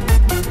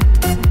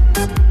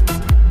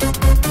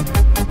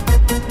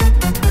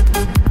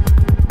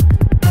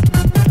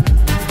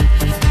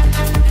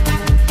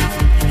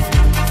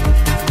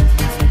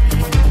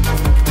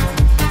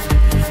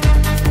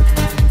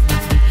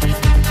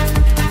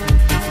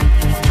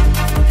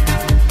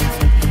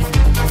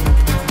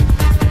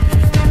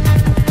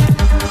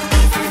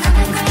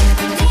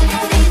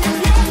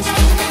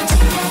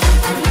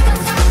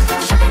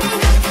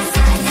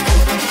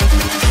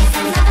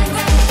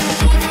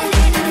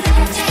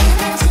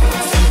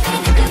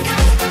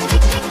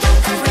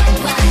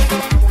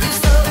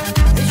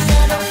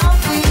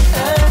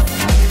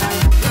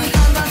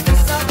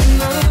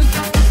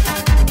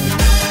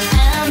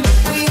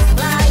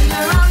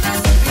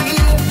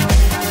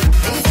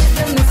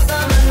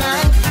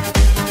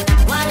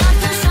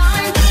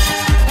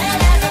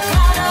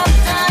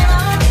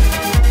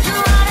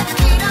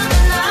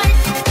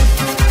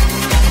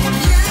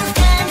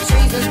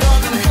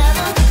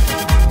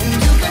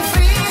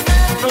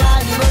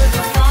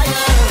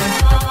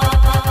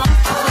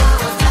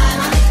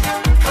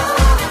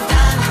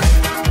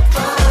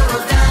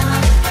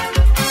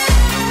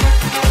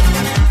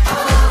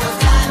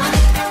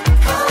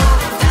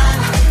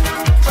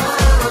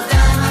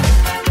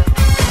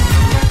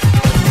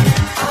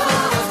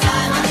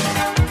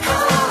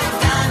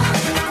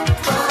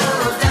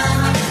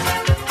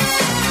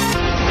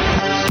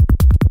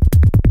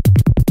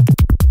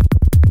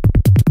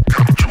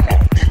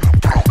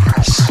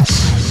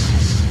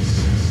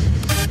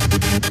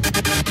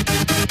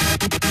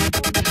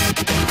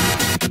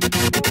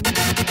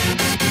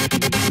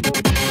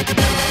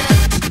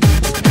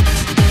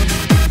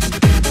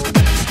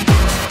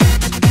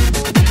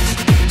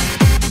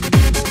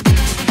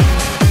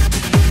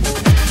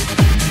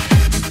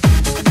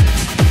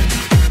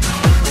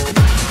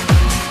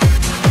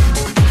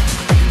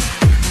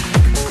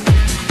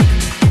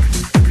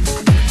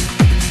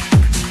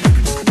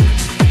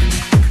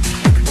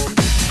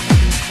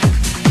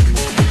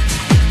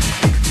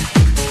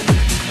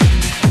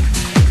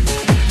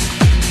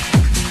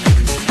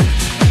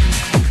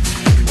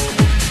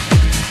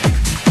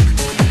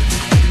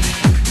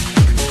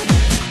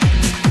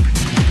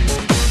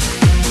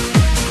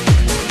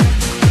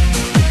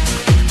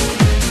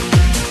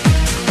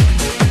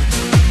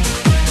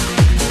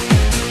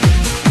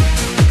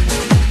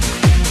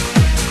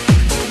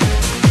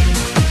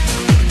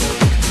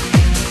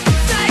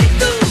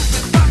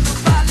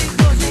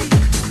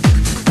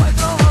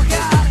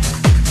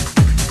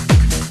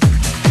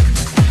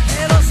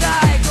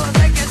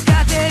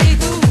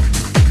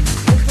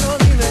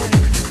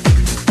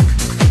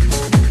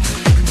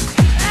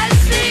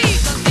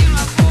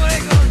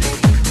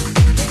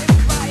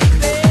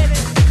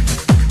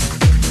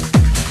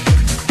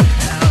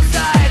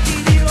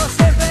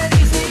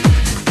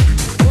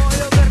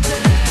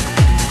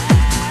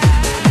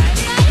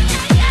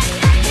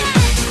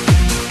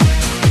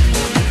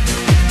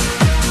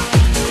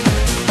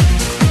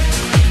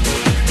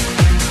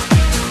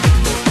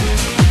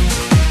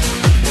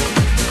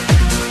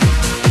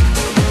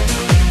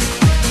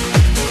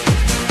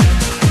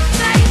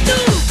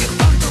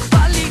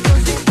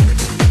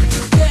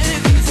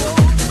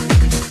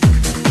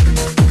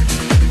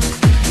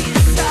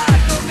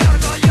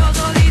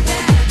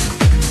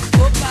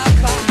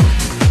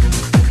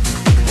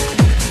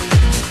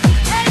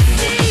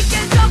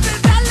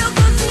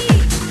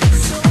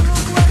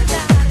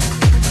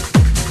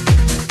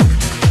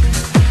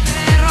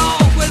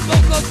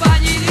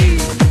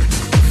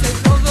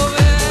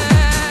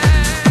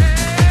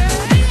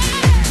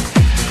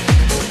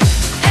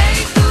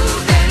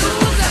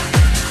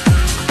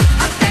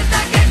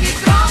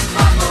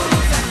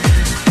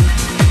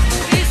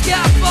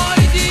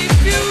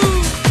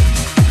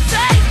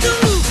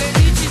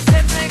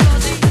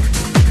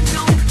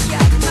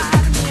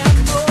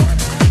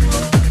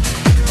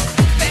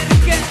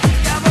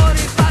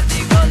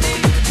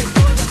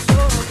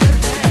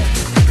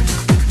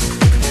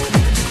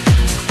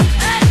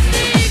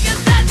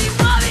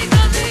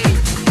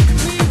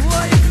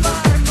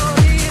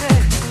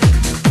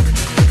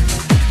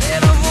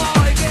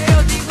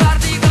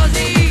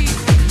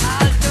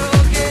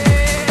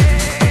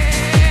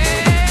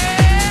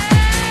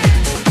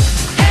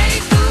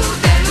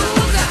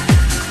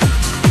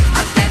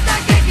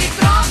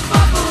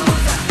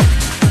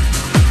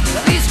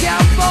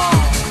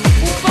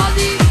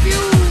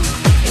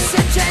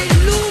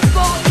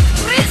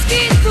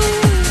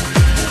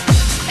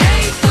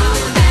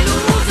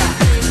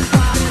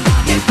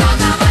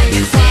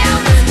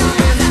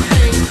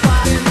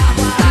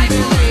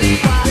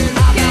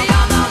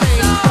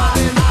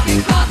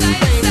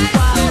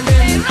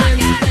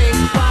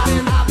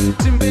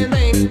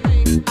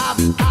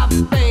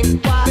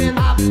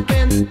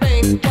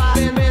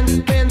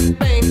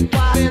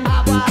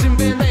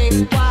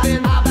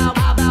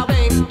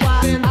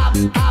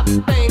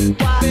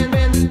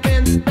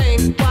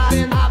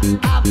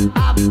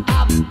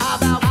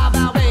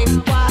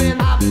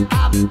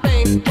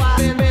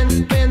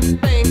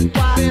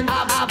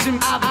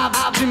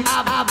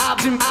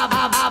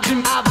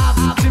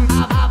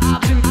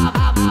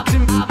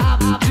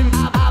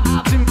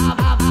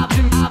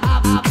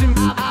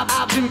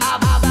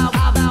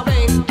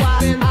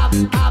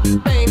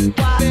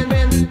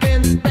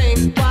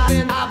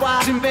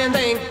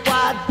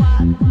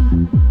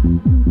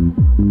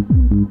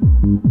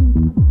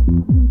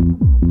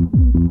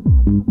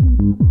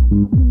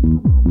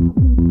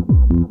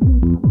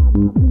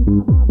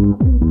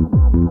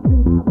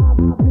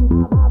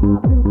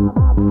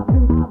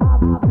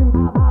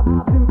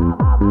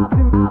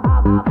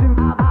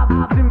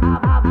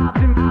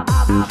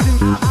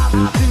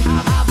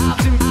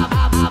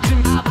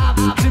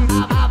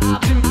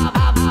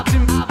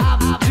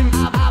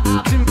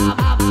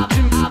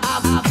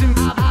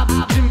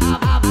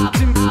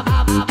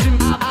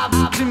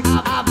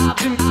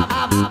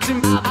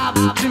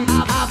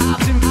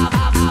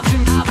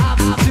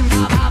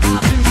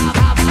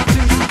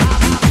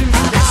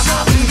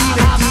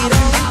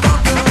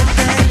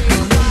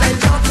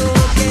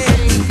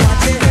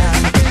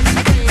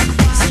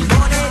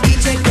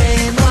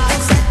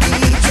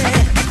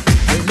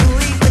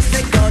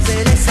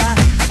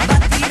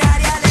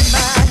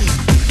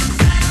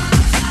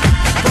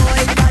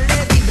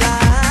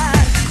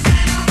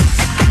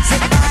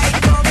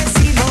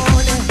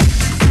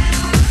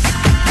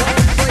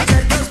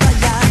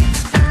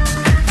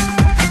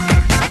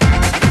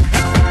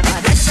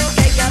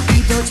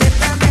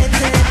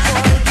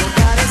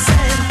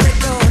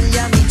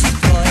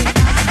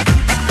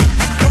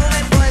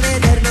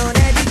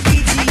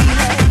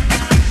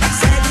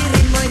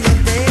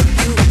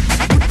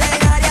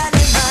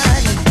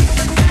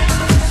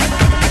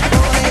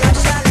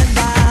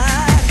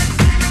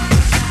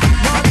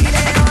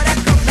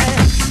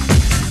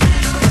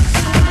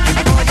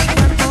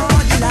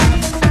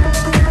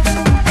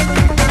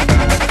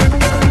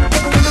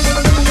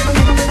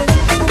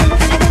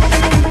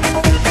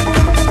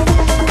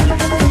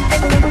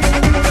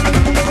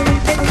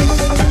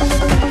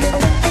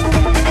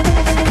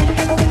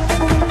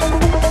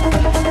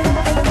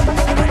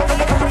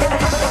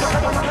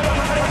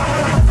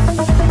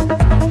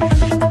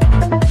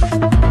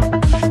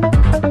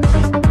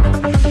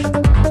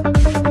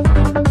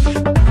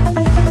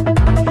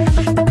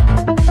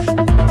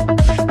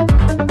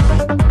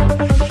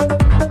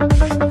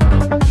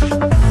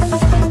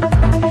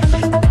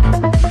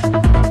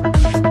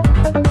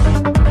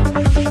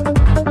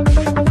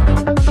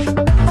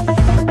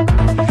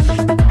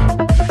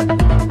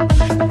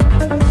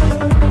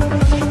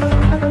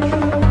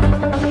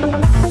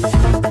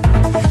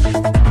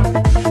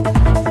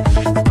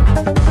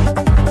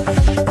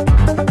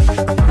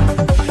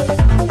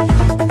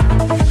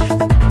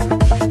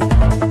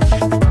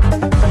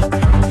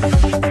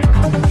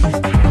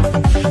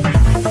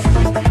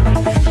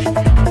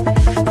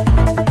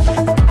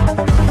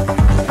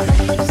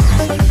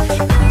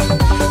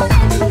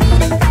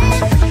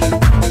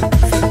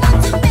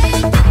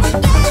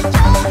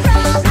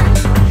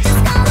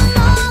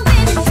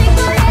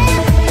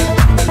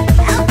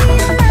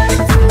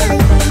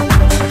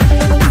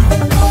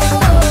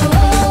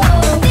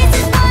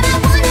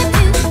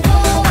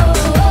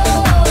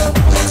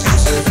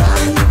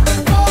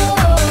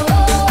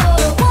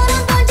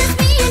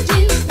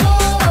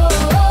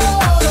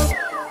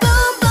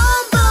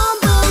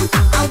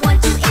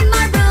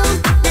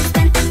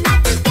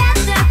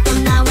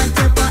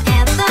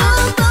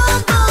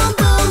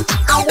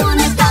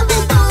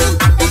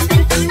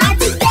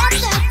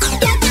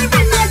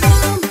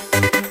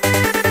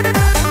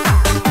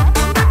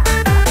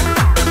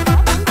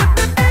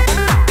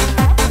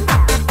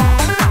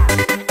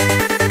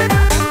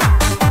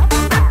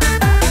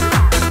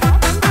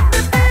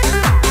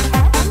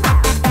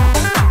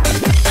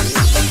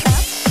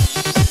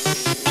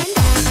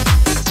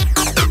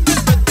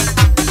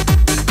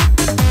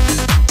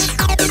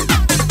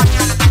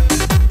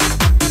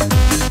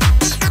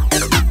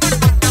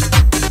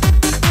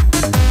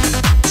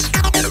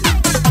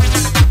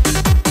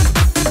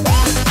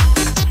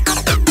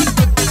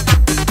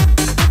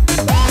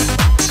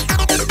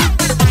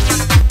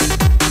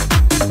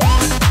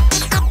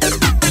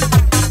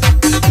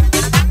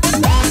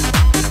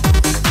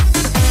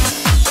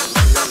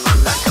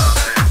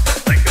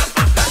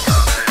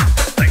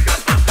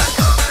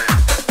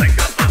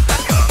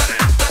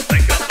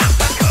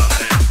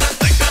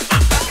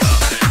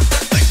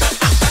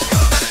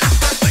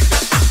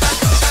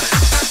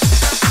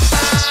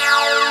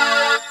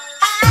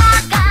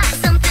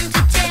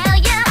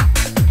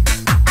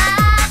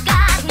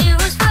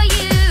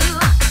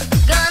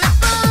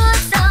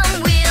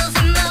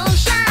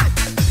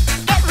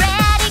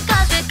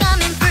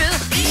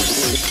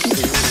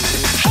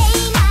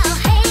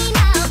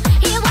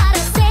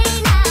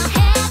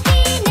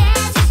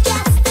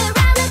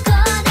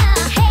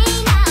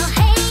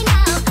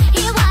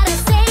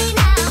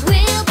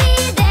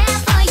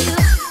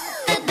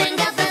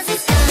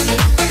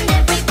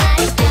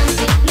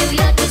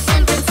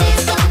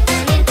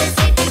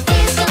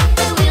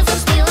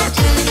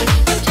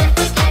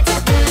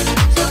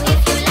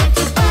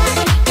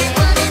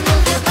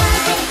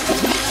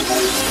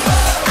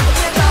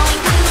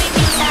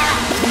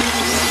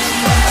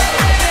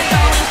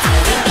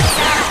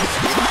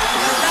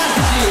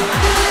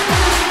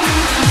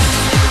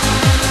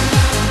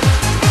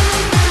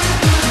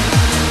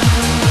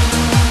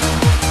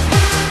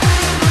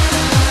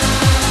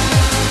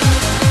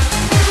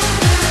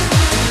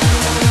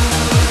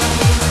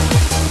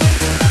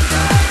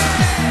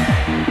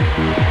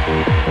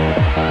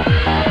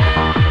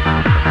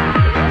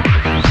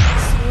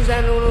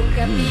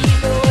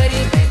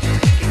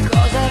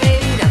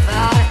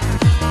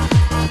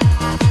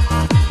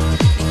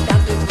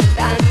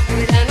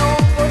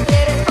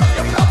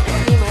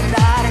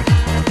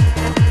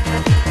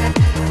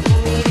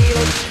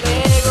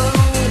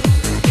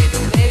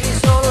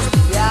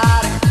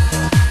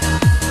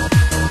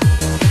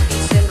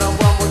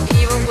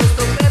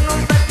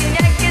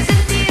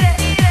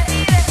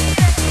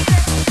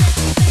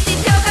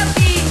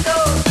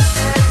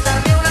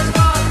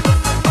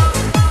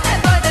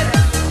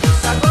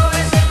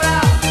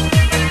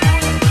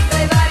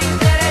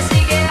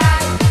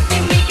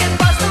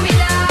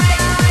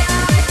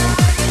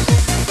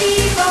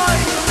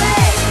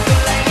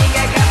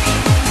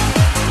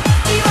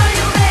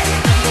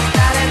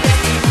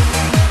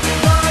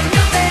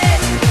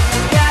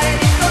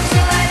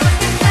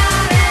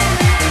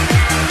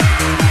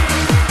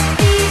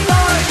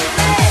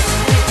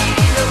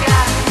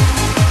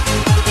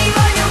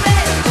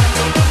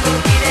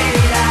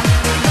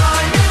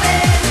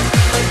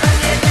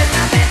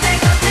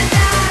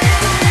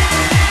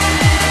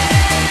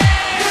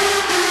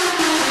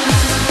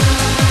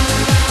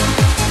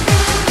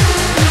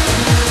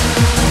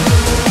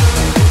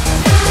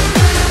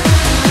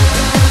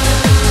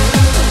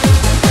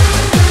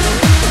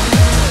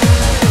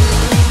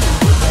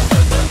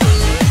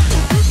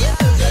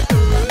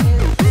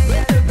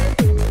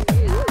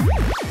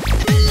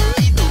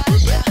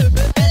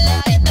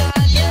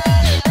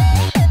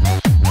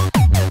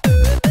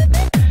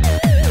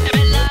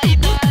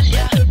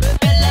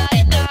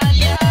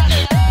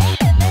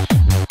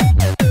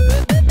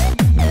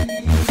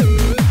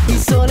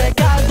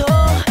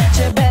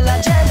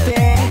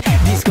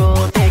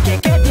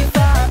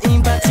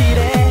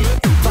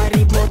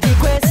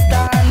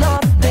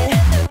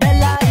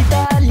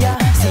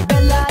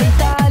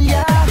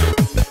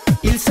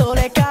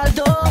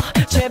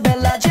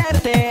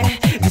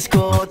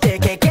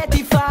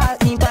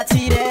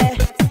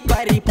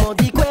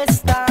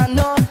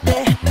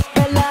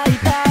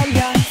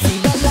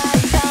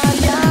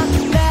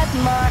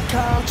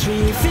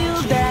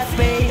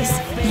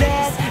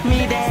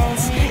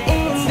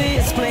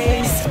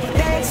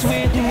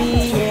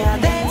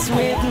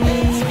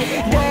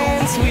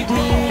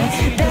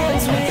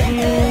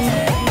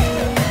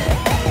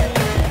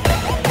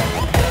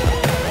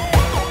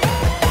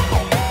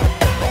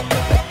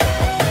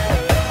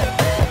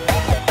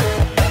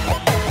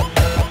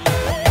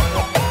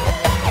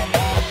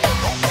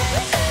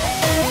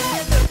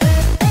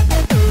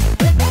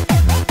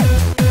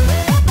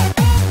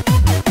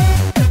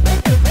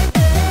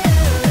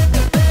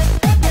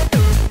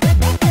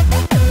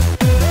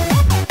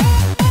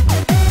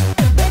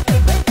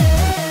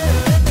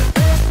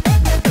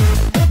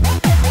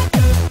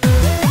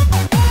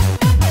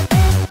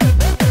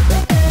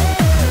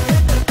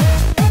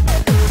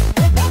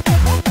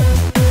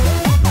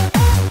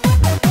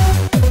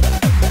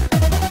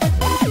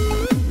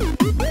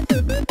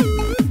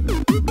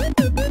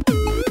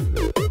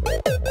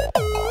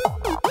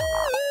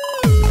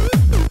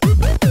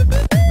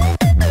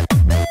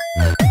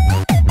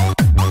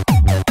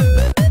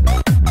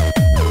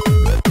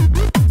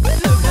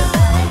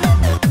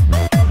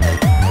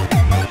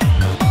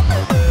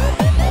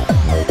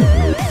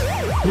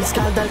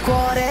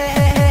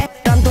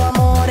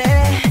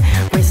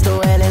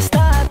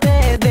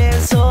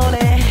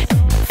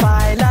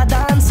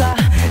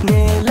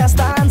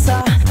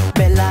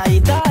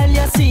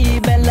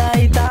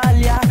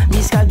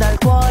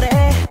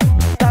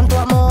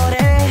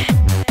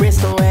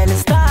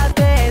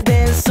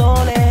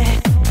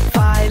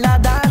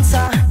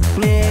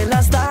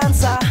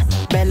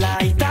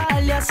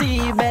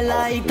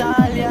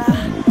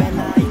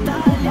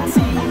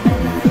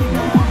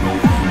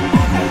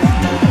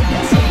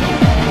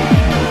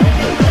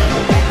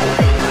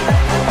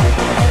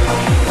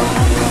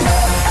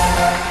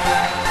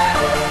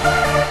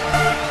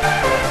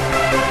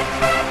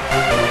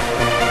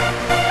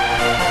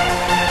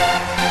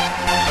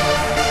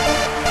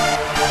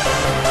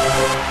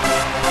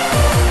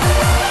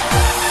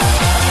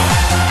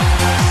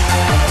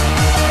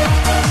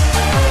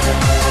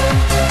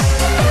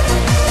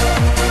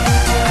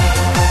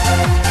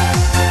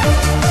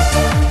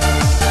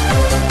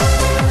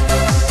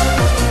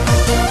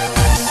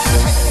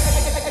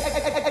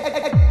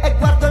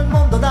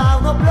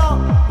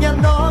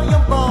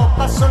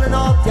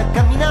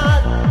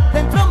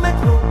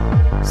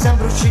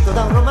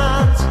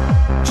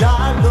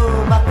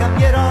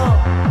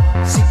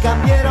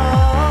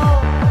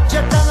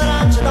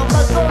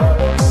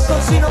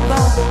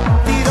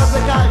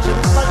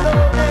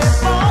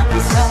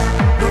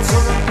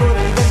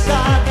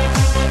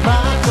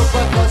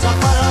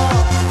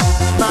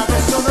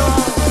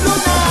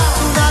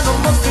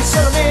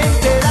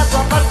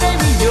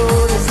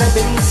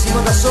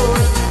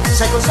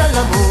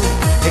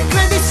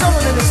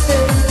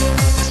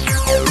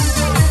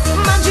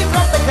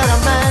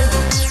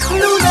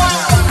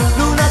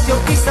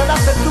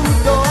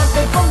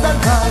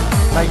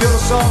 ma io lo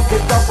so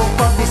che dopo un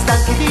po' mi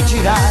stanchi di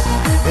girare.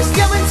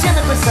 Restiamo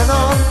insieme questa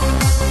notte,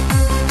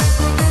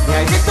 mi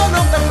hai detto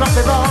non per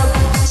troppe volte.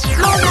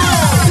 Luna,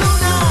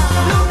 luna,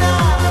 luna,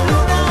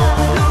 luna, luna,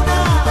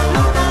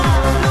 luna,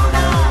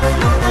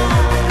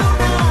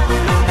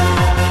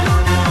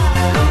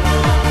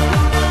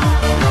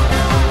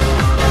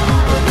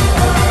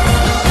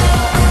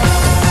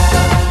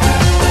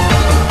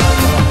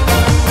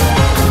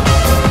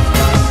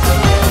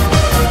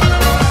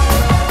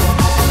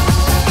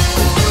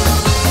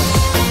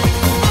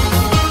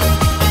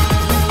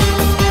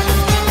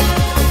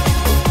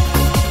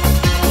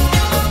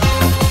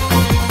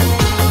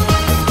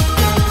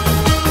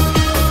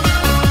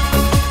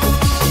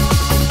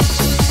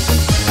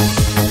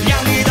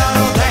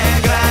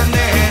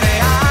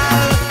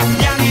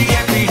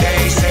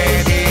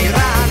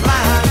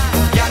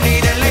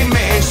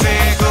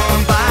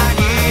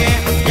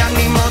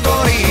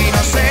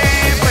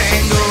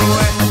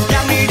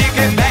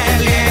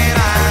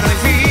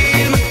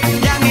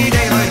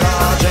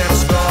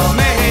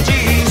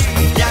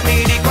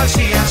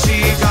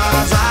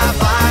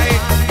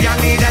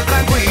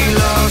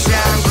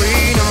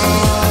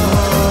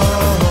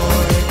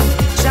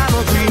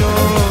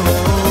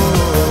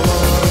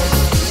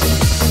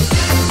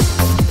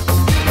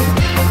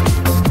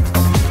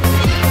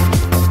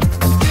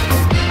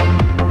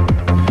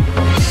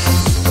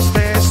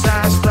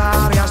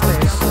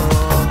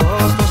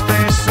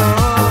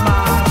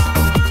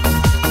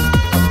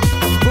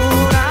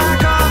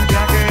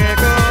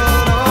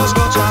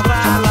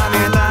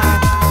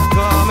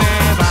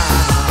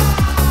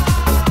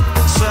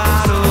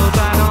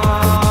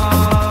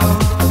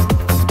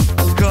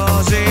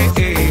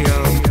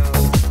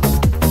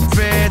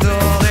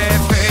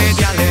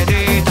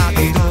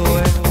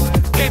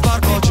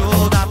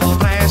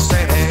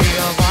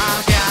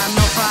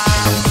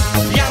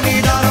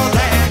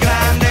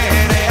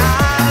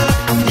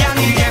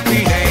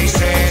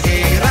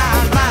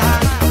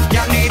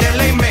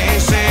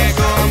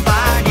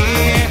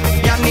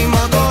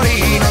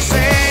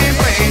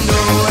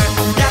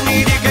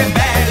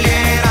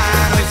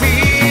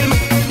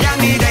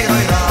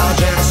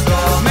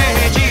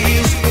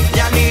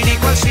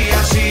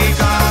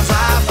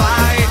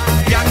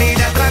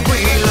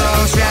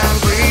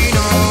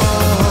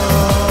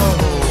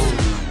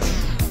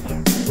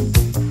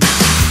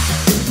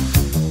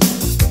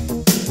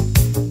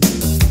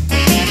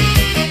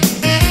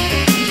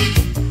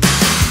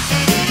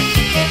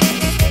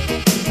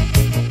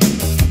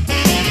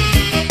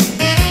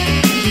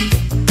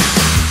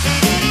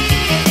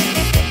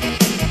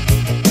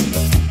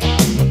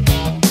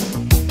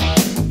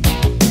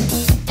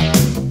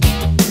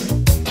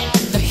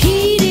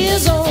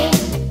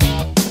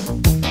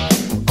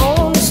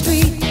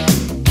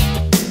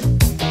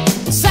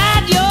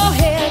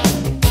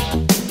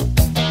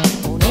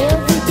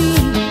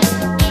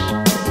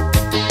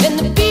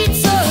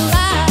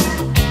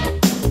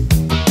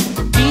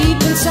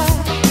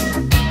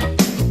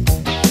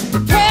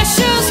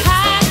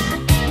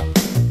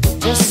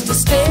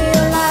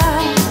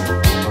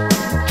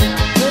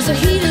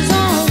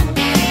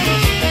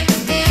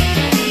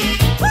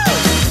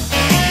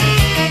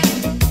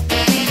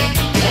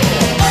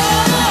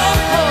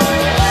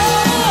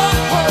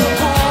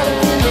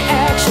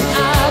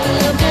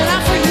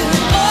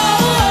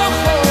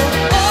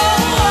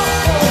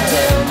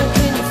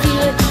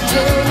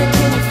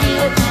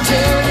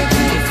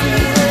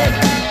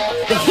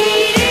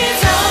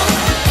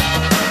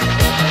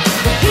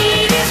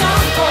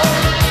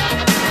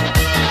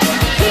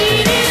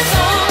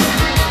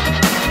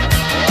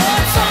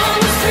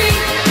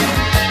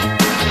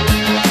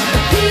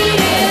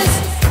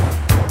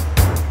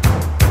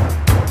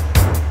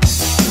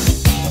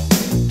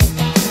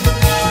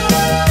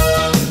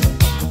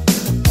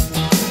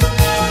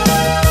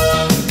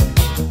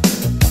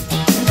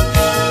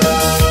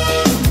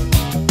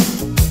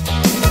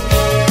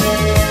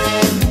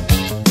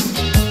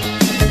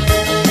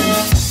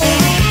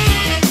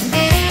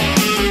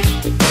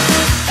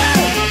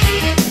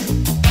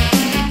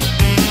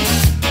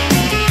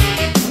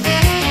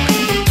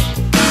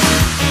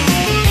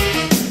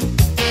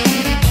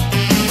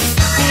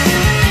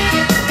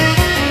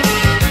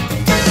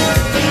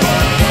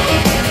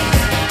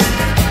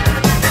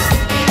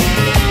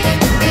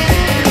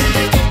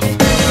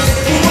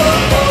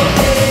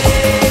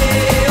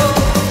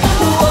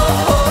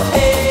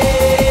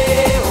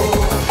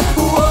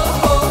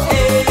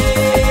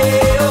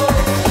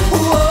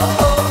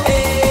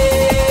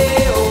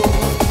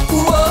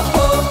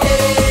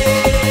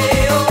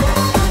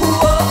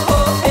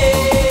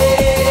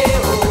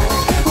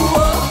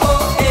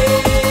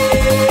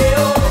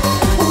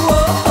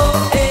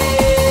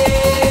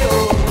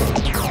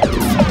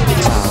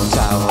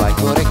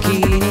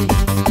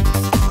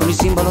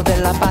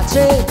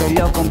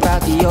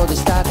 io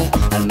d'estate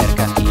al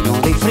mercatino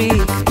dei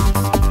freak.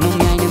 Non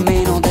mi hai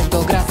nemmeno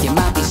detto grazie,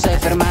 ma ti sei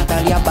fermata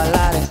lì a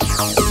ballare.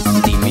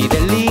 Dimmi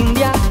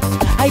dell'India,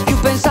 hai più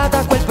pensato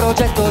a quel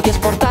progetto di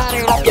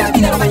esportare la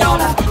piantina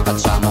romagnola?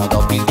 Facciamo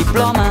dopo il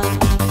diploma,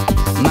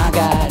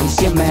 magari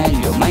sia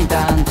meglio, ma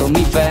intanto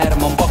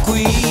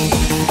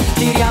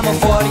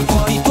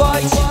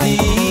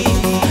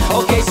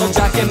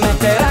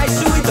metterai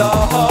sui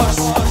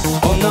doors.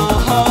 Oh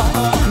no,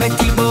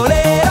 metti il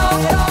bolero,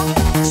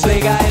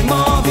 spiega il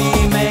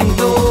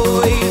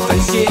movimento, il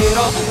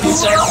pensiero, il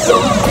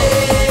sesso.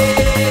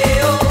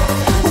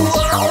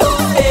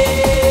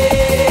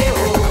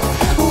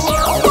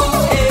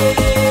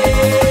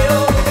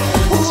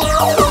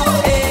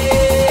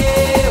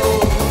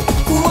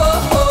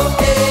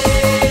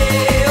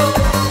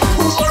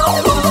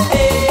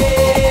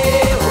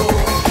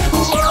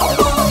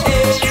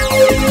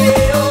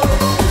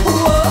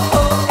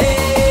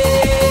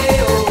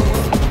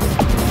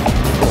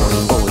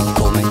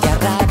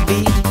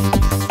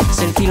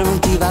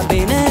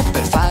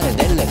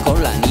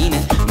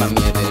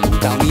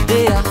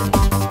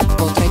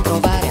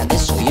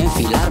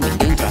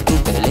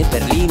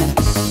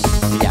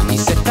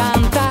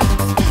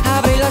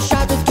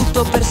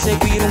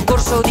 Seguire un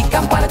corso di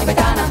campana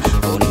tibetana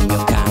con il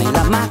mio cane e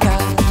la maca,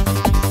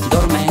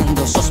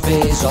 dormendo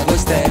sospeso a 2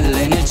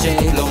 stelle nel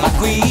cielo. Ma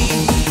qui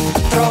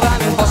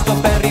trovami un posto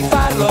per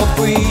rifarlo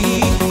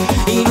qui,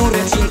 in un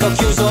recinto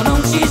chiuso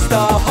non ci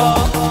sto.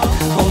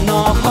 Oh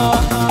no,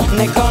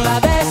 né con la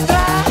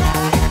destra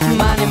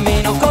ma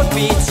nemmeno col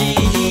PC.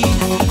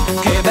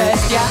 Che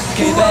bestia,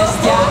 che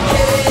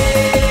bestia.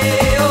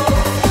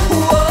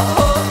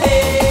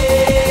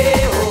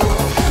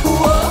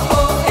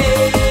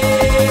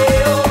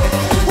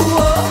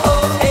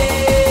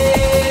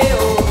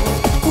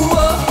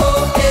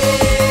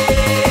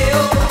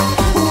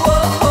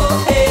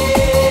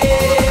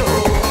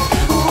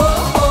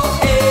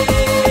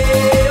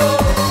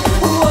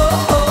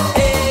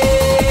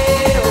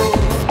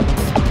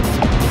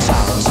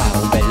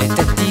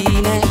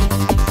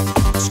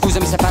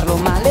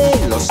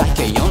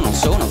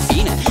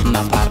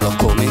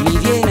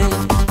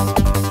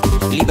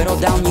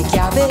 Da ogni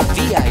chiave,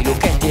 via i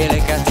lucchetti e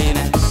le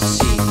catene.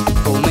 Sì,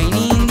 come in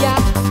India,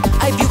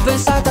 hai più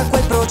pensato a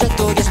quel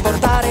progetto di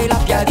esportare la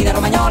piadina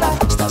romagnola.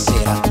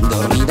 Stasera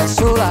dormi da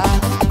sola,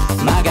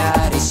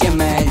 magari sia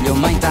meglio,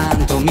 ma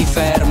intanto mi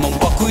fermo un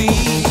po'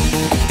 qui.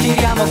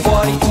 Tiriamo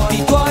fuori tutti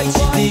i